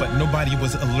studio, but nobody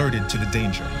was alerted to the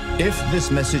danger. If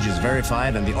this message is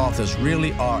verified and the authors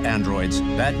really are androids,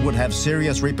 that would have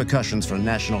serious repercussions for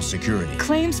national security.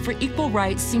 Claims for equal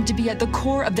rights seem to be at the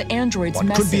core of the android's What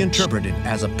message. could be interpreted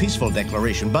as a peaceful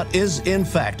declaration, but is in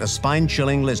fact a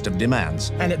spine-chilling list of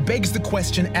demands. And it begs the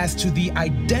question as to the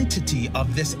identity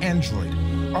of this android.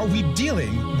 Are we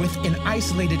dealing with an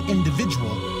isolated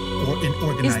individual or an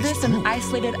organized Is this an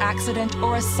isolated accident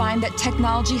or a sign that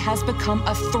technology has become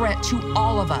a threat to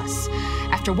all of us?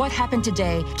 After what happened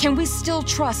today, can we still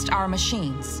trust our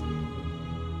machines?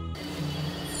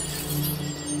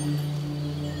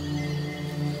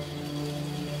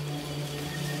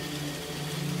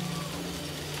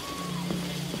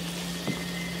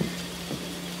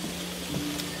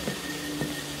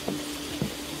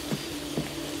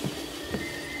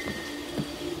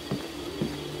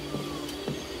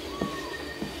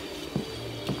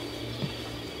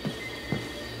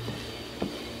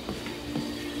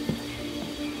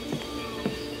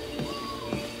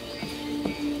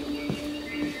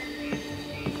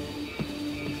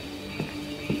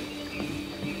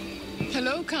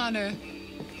 Hello, Connor.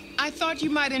 I thought you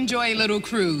might enjoy a little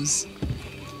cruise.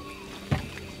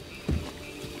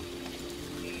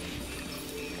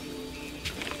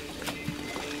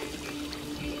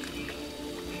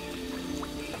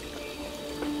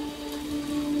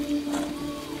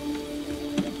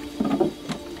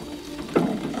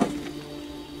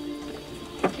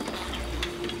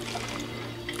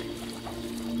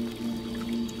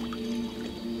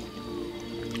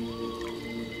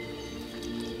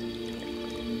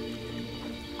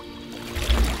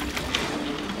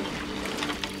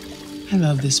 I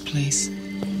love this place.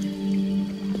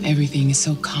 Everything is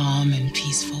so calm and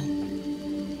peaceful,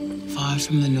 far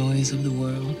from the noise of the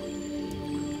world.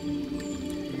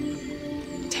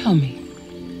 Tell me,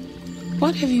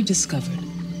 what have you discovered?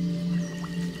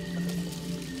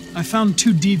 I found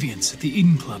 2 deviants at the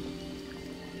Eden Club.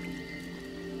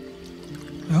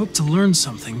 I hoped to learn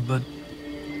something, but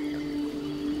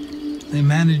they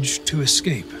managed to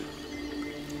escape.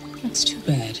 That's too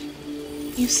bad.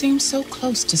 You seem so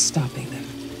close to stopping them.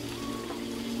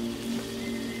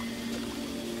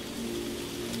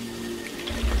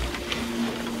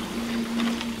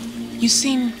 You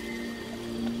seem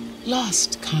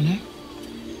lost, Connor.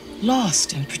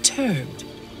 Lost and perturbed.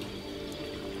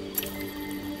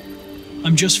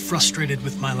 I'm just frustrated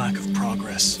with my lack of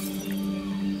progress.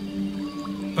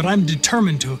 But I'm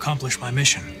determined to accomplish my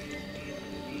mission.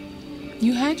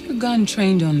 You had your gun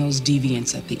trained on those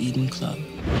deviants at the Eden Club.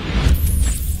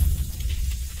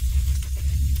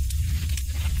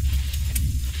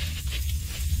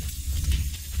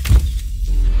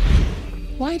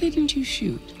 Why didn't you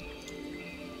shoot?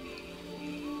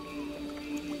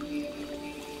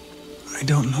 I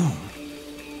don't know.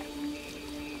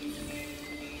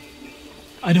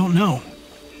 I don't know.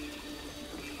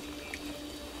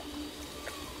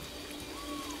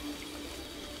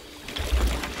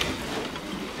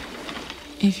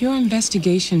 If your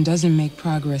investigation doesn't make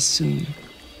progress soon,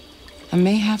 I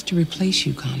may have to replace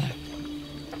you, Connor.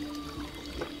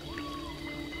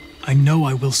 I know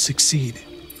I will succeed.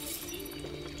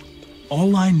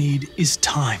 All I need is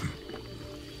time.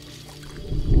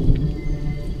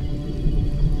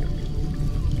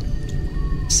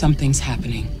 Something's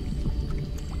happening.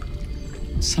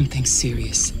 Something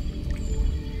serious.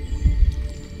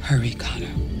 Hurry,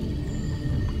 Connor.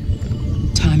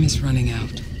 Time is running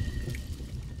out.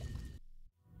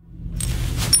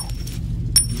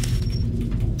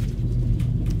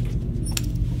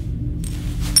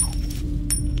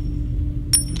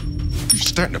 You're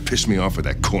starting to piss me off with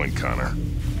that coin, Connor.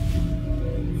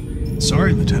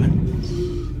 Sorry, Lieutenant.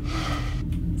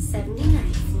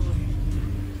 79th floor.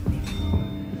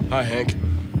 Hi, Hank.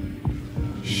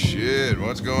 Shit,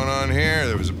 what's going on here?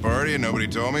 There was a party and nobody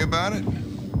told me about it?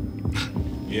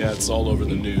 Yeah, it's all over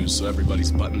the news, so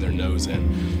everybody's butting their nose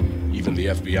in. Even the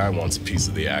FBI wants a piece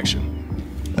of the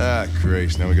action. Ah,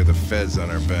 Christ, now we got the feds on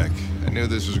our back. I knew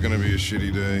this was gonna be a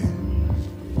shitty day.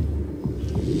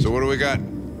 So what do we got?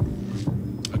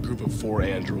 A group of 4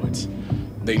 androids.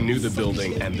 They knew the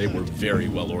building, and they were very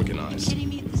well organized.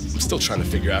 I'm still trying to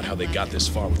figure out how they got this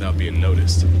far without being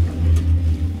noticed.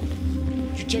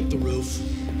 Did you check the roof?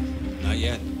 Not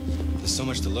yet. There's so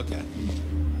much to look at.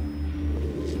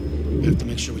 Have to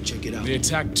make sure we check it out. They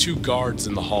attacked 2 guards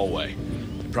in the hallway.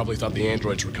 They probably thought the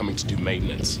androids were coming to do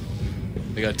maintenance.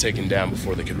 They got taken down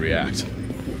before they could react.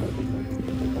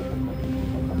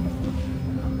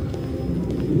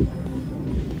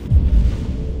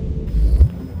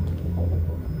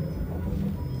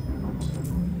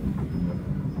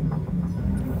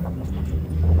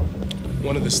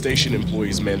 One of the station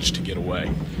employees managed to get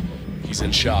away. He's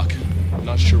in shock.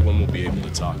 Not sure when we'll be able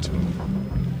to talk to him.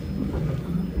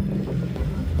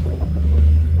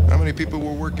 How many people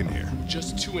were working here?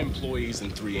 Just 2 employees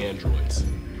and 3 androids.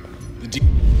 The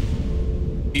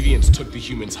deviants took the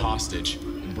humans hostage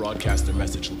and broadcast their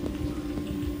message.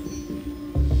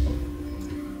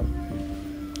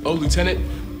 Oh, Lieutenant,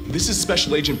 this is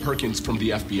Special Agent Perkins from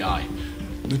the FBI.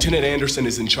 Lieutenant Anderson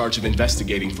is in charge of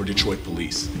investigating for Detroit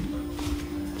police.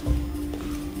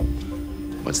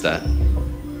 What's that?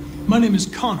 My name is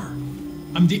Connor.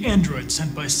 I'm the android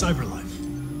sent by CyberLife.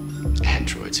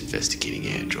 Androids investigating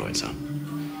androids, huh?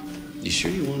 You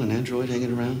sure you want an android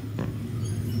hanging around?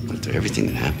 After everything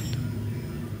that happened?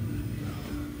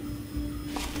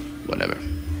 Whatever.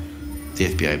 The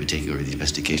FBI will be taking over the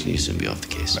investigation. You soon be off the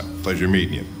case. No, pleasure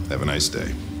meeting you. Have a nice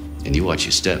day. And you watch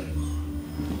your step.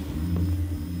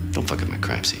 Don't fuck up my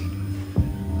crime scene.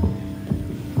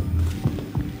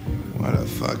 What a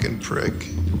fucking prick.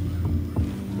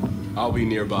 I'll be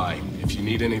nearby. If you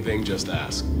need anything, just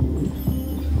ask.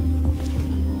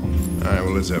 All right,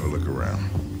 well, let's have a look around.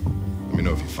 Let me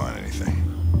know if you find anything.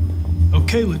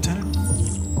 Okay, Lieutenant.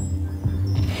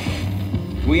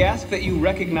 We ask that you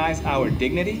recognize our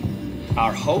dignity,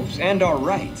 our hopes, and our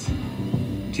rights.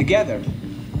 Together,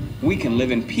 we can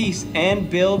live in peace and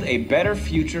build a better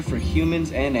future for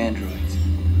humans and androids.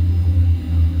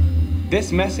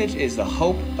 This message is the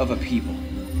hope of a people.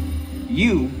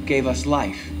 You gave us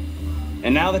life,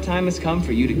 and now the time has come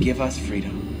for you to give us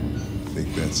freedom.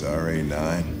 Think that's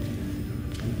RA9?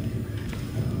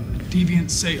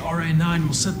 Deviants say RA9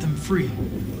 will set them free.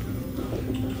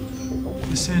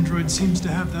 This android seems to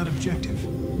have that objective.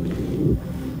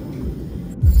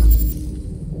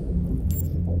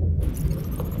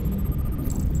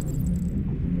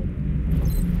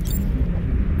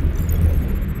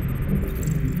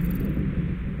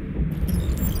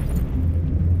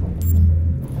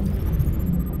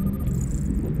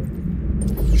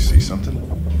 You see something?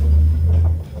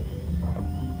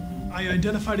 I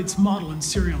identified its model and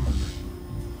serial number.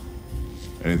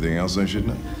 Anything else I should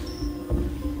know?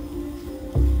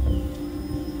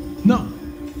 No.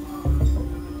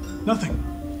 Nothing.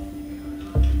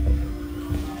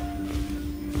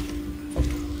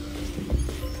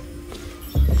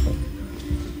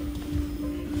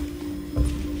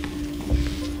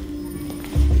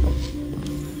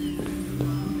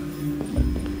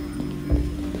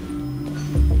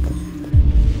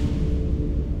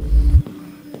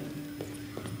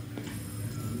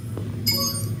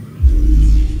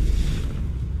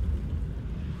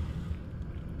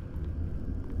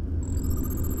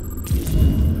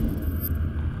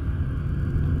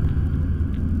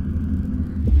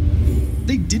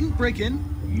 They didn't break in?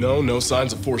 No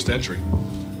signs of forced entry.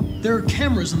 There are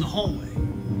cameras in the hallway.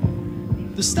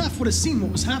 The staff would have seen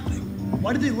what was happening.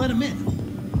 Why did they let him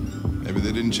in? Maybe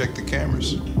they didn't check the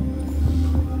cameras.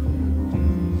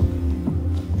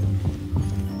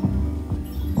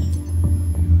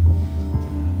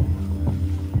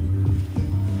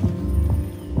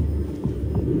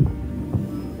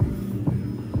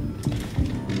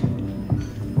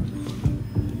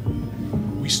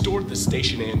 We stored the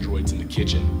station androids in the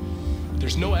kitchen.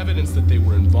 There's no evidence that they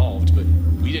were involved, but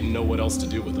we didn't know what else to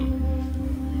do with them.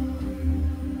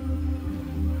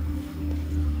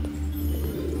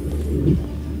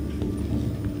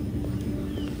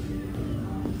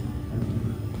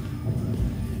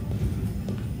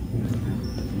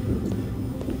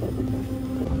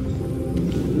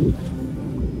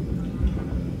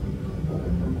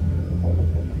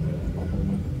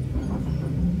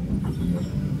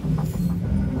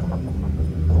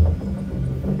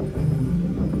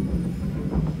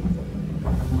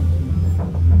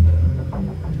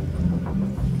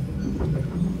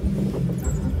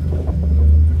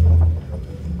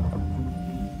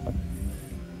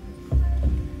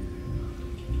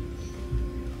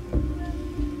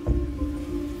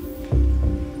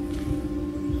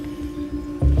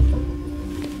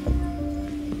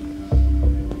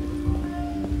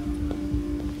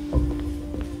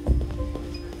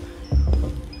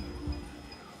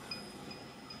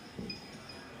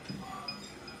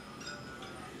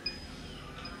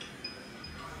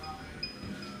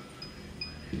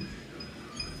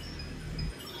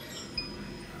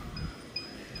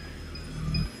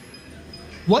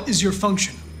 What is your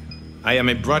function? I am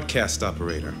a broadcast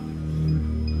operator.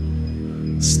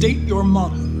 State your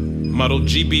model. Model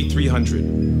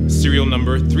GB300. Serial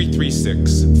number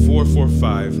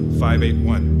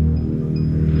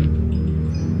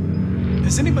 336-445-581.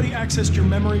 Has anybody accessed your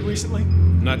memory recently?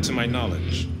 Not to my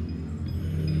knowledge.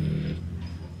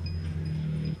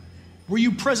 Were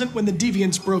you present when the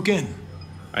deviants broke in?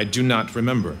 I do not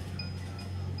remember.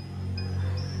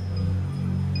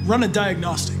 Run a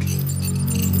diagnostic.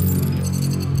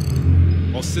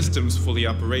 All systems fully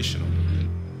operational.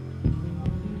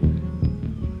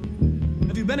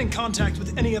 Have you been in contact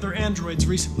with any other androids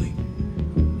recently?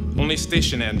 Only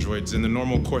station androids in the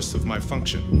normal course of my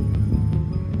function.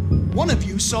 One of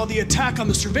you saw the attack on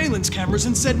the surveillance cameras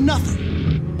and said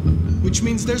nothing. Which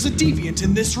means there's a deviant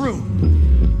in this room.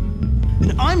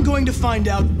 And I'm going to find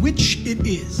out which it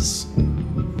is.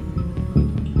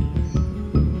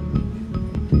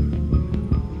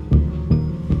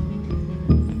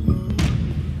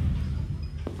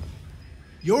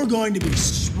 You're going to be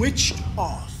switched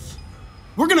off.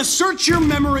 We're going to search your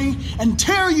memory and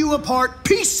tear you apart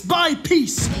piece by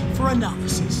piece for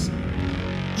analysis.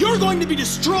 You're going to be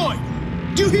destroyed.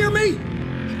 Do you hear me?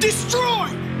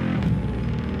 Destroyed!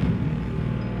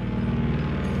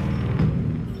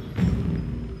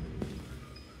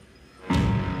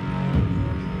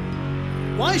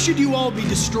 Why should you all be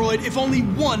destroyed if only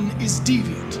one is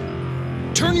deviant?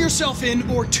 Turn yourself in,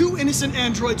 or 2 innocent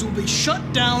androids will be shut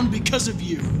down because of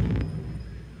you.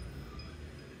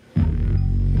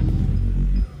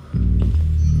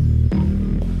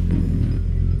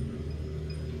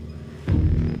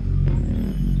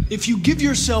 If you give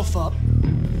yourself up,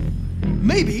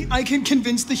 maybe I can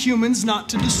convince the humans not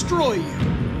to destroy you.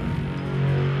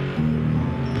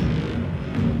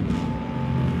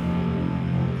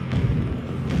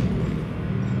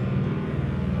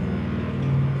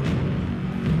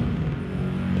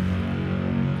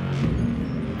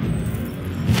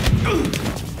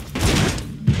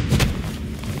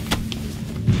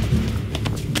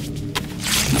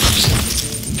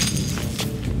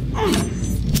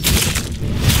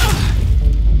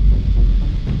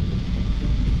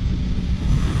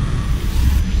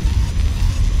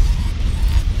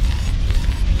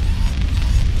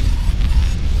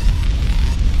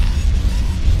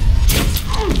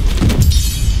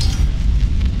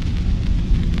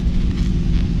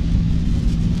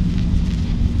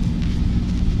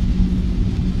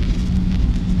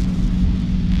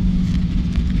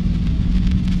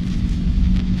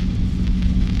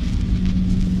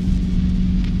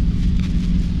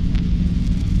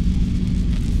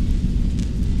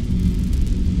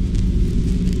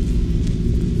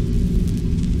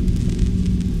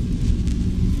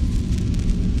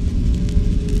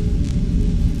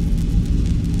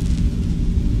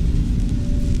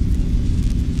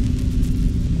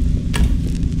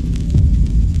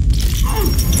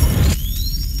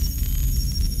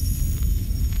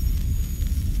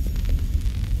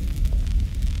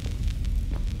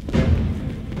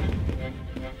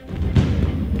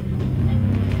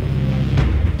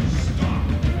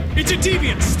 It's a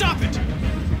deviant! Stop it!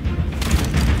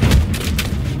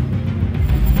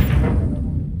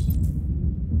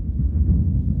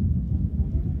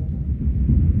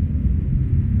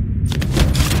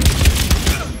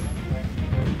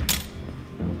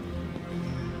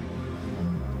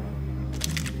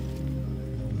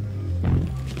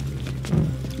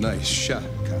 Nice shot,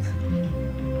 Connor.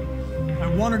 I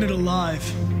wanted it alive.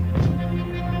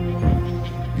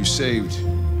 You saved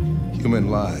human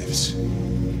lives.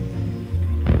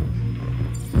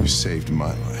 You saved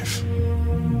my life.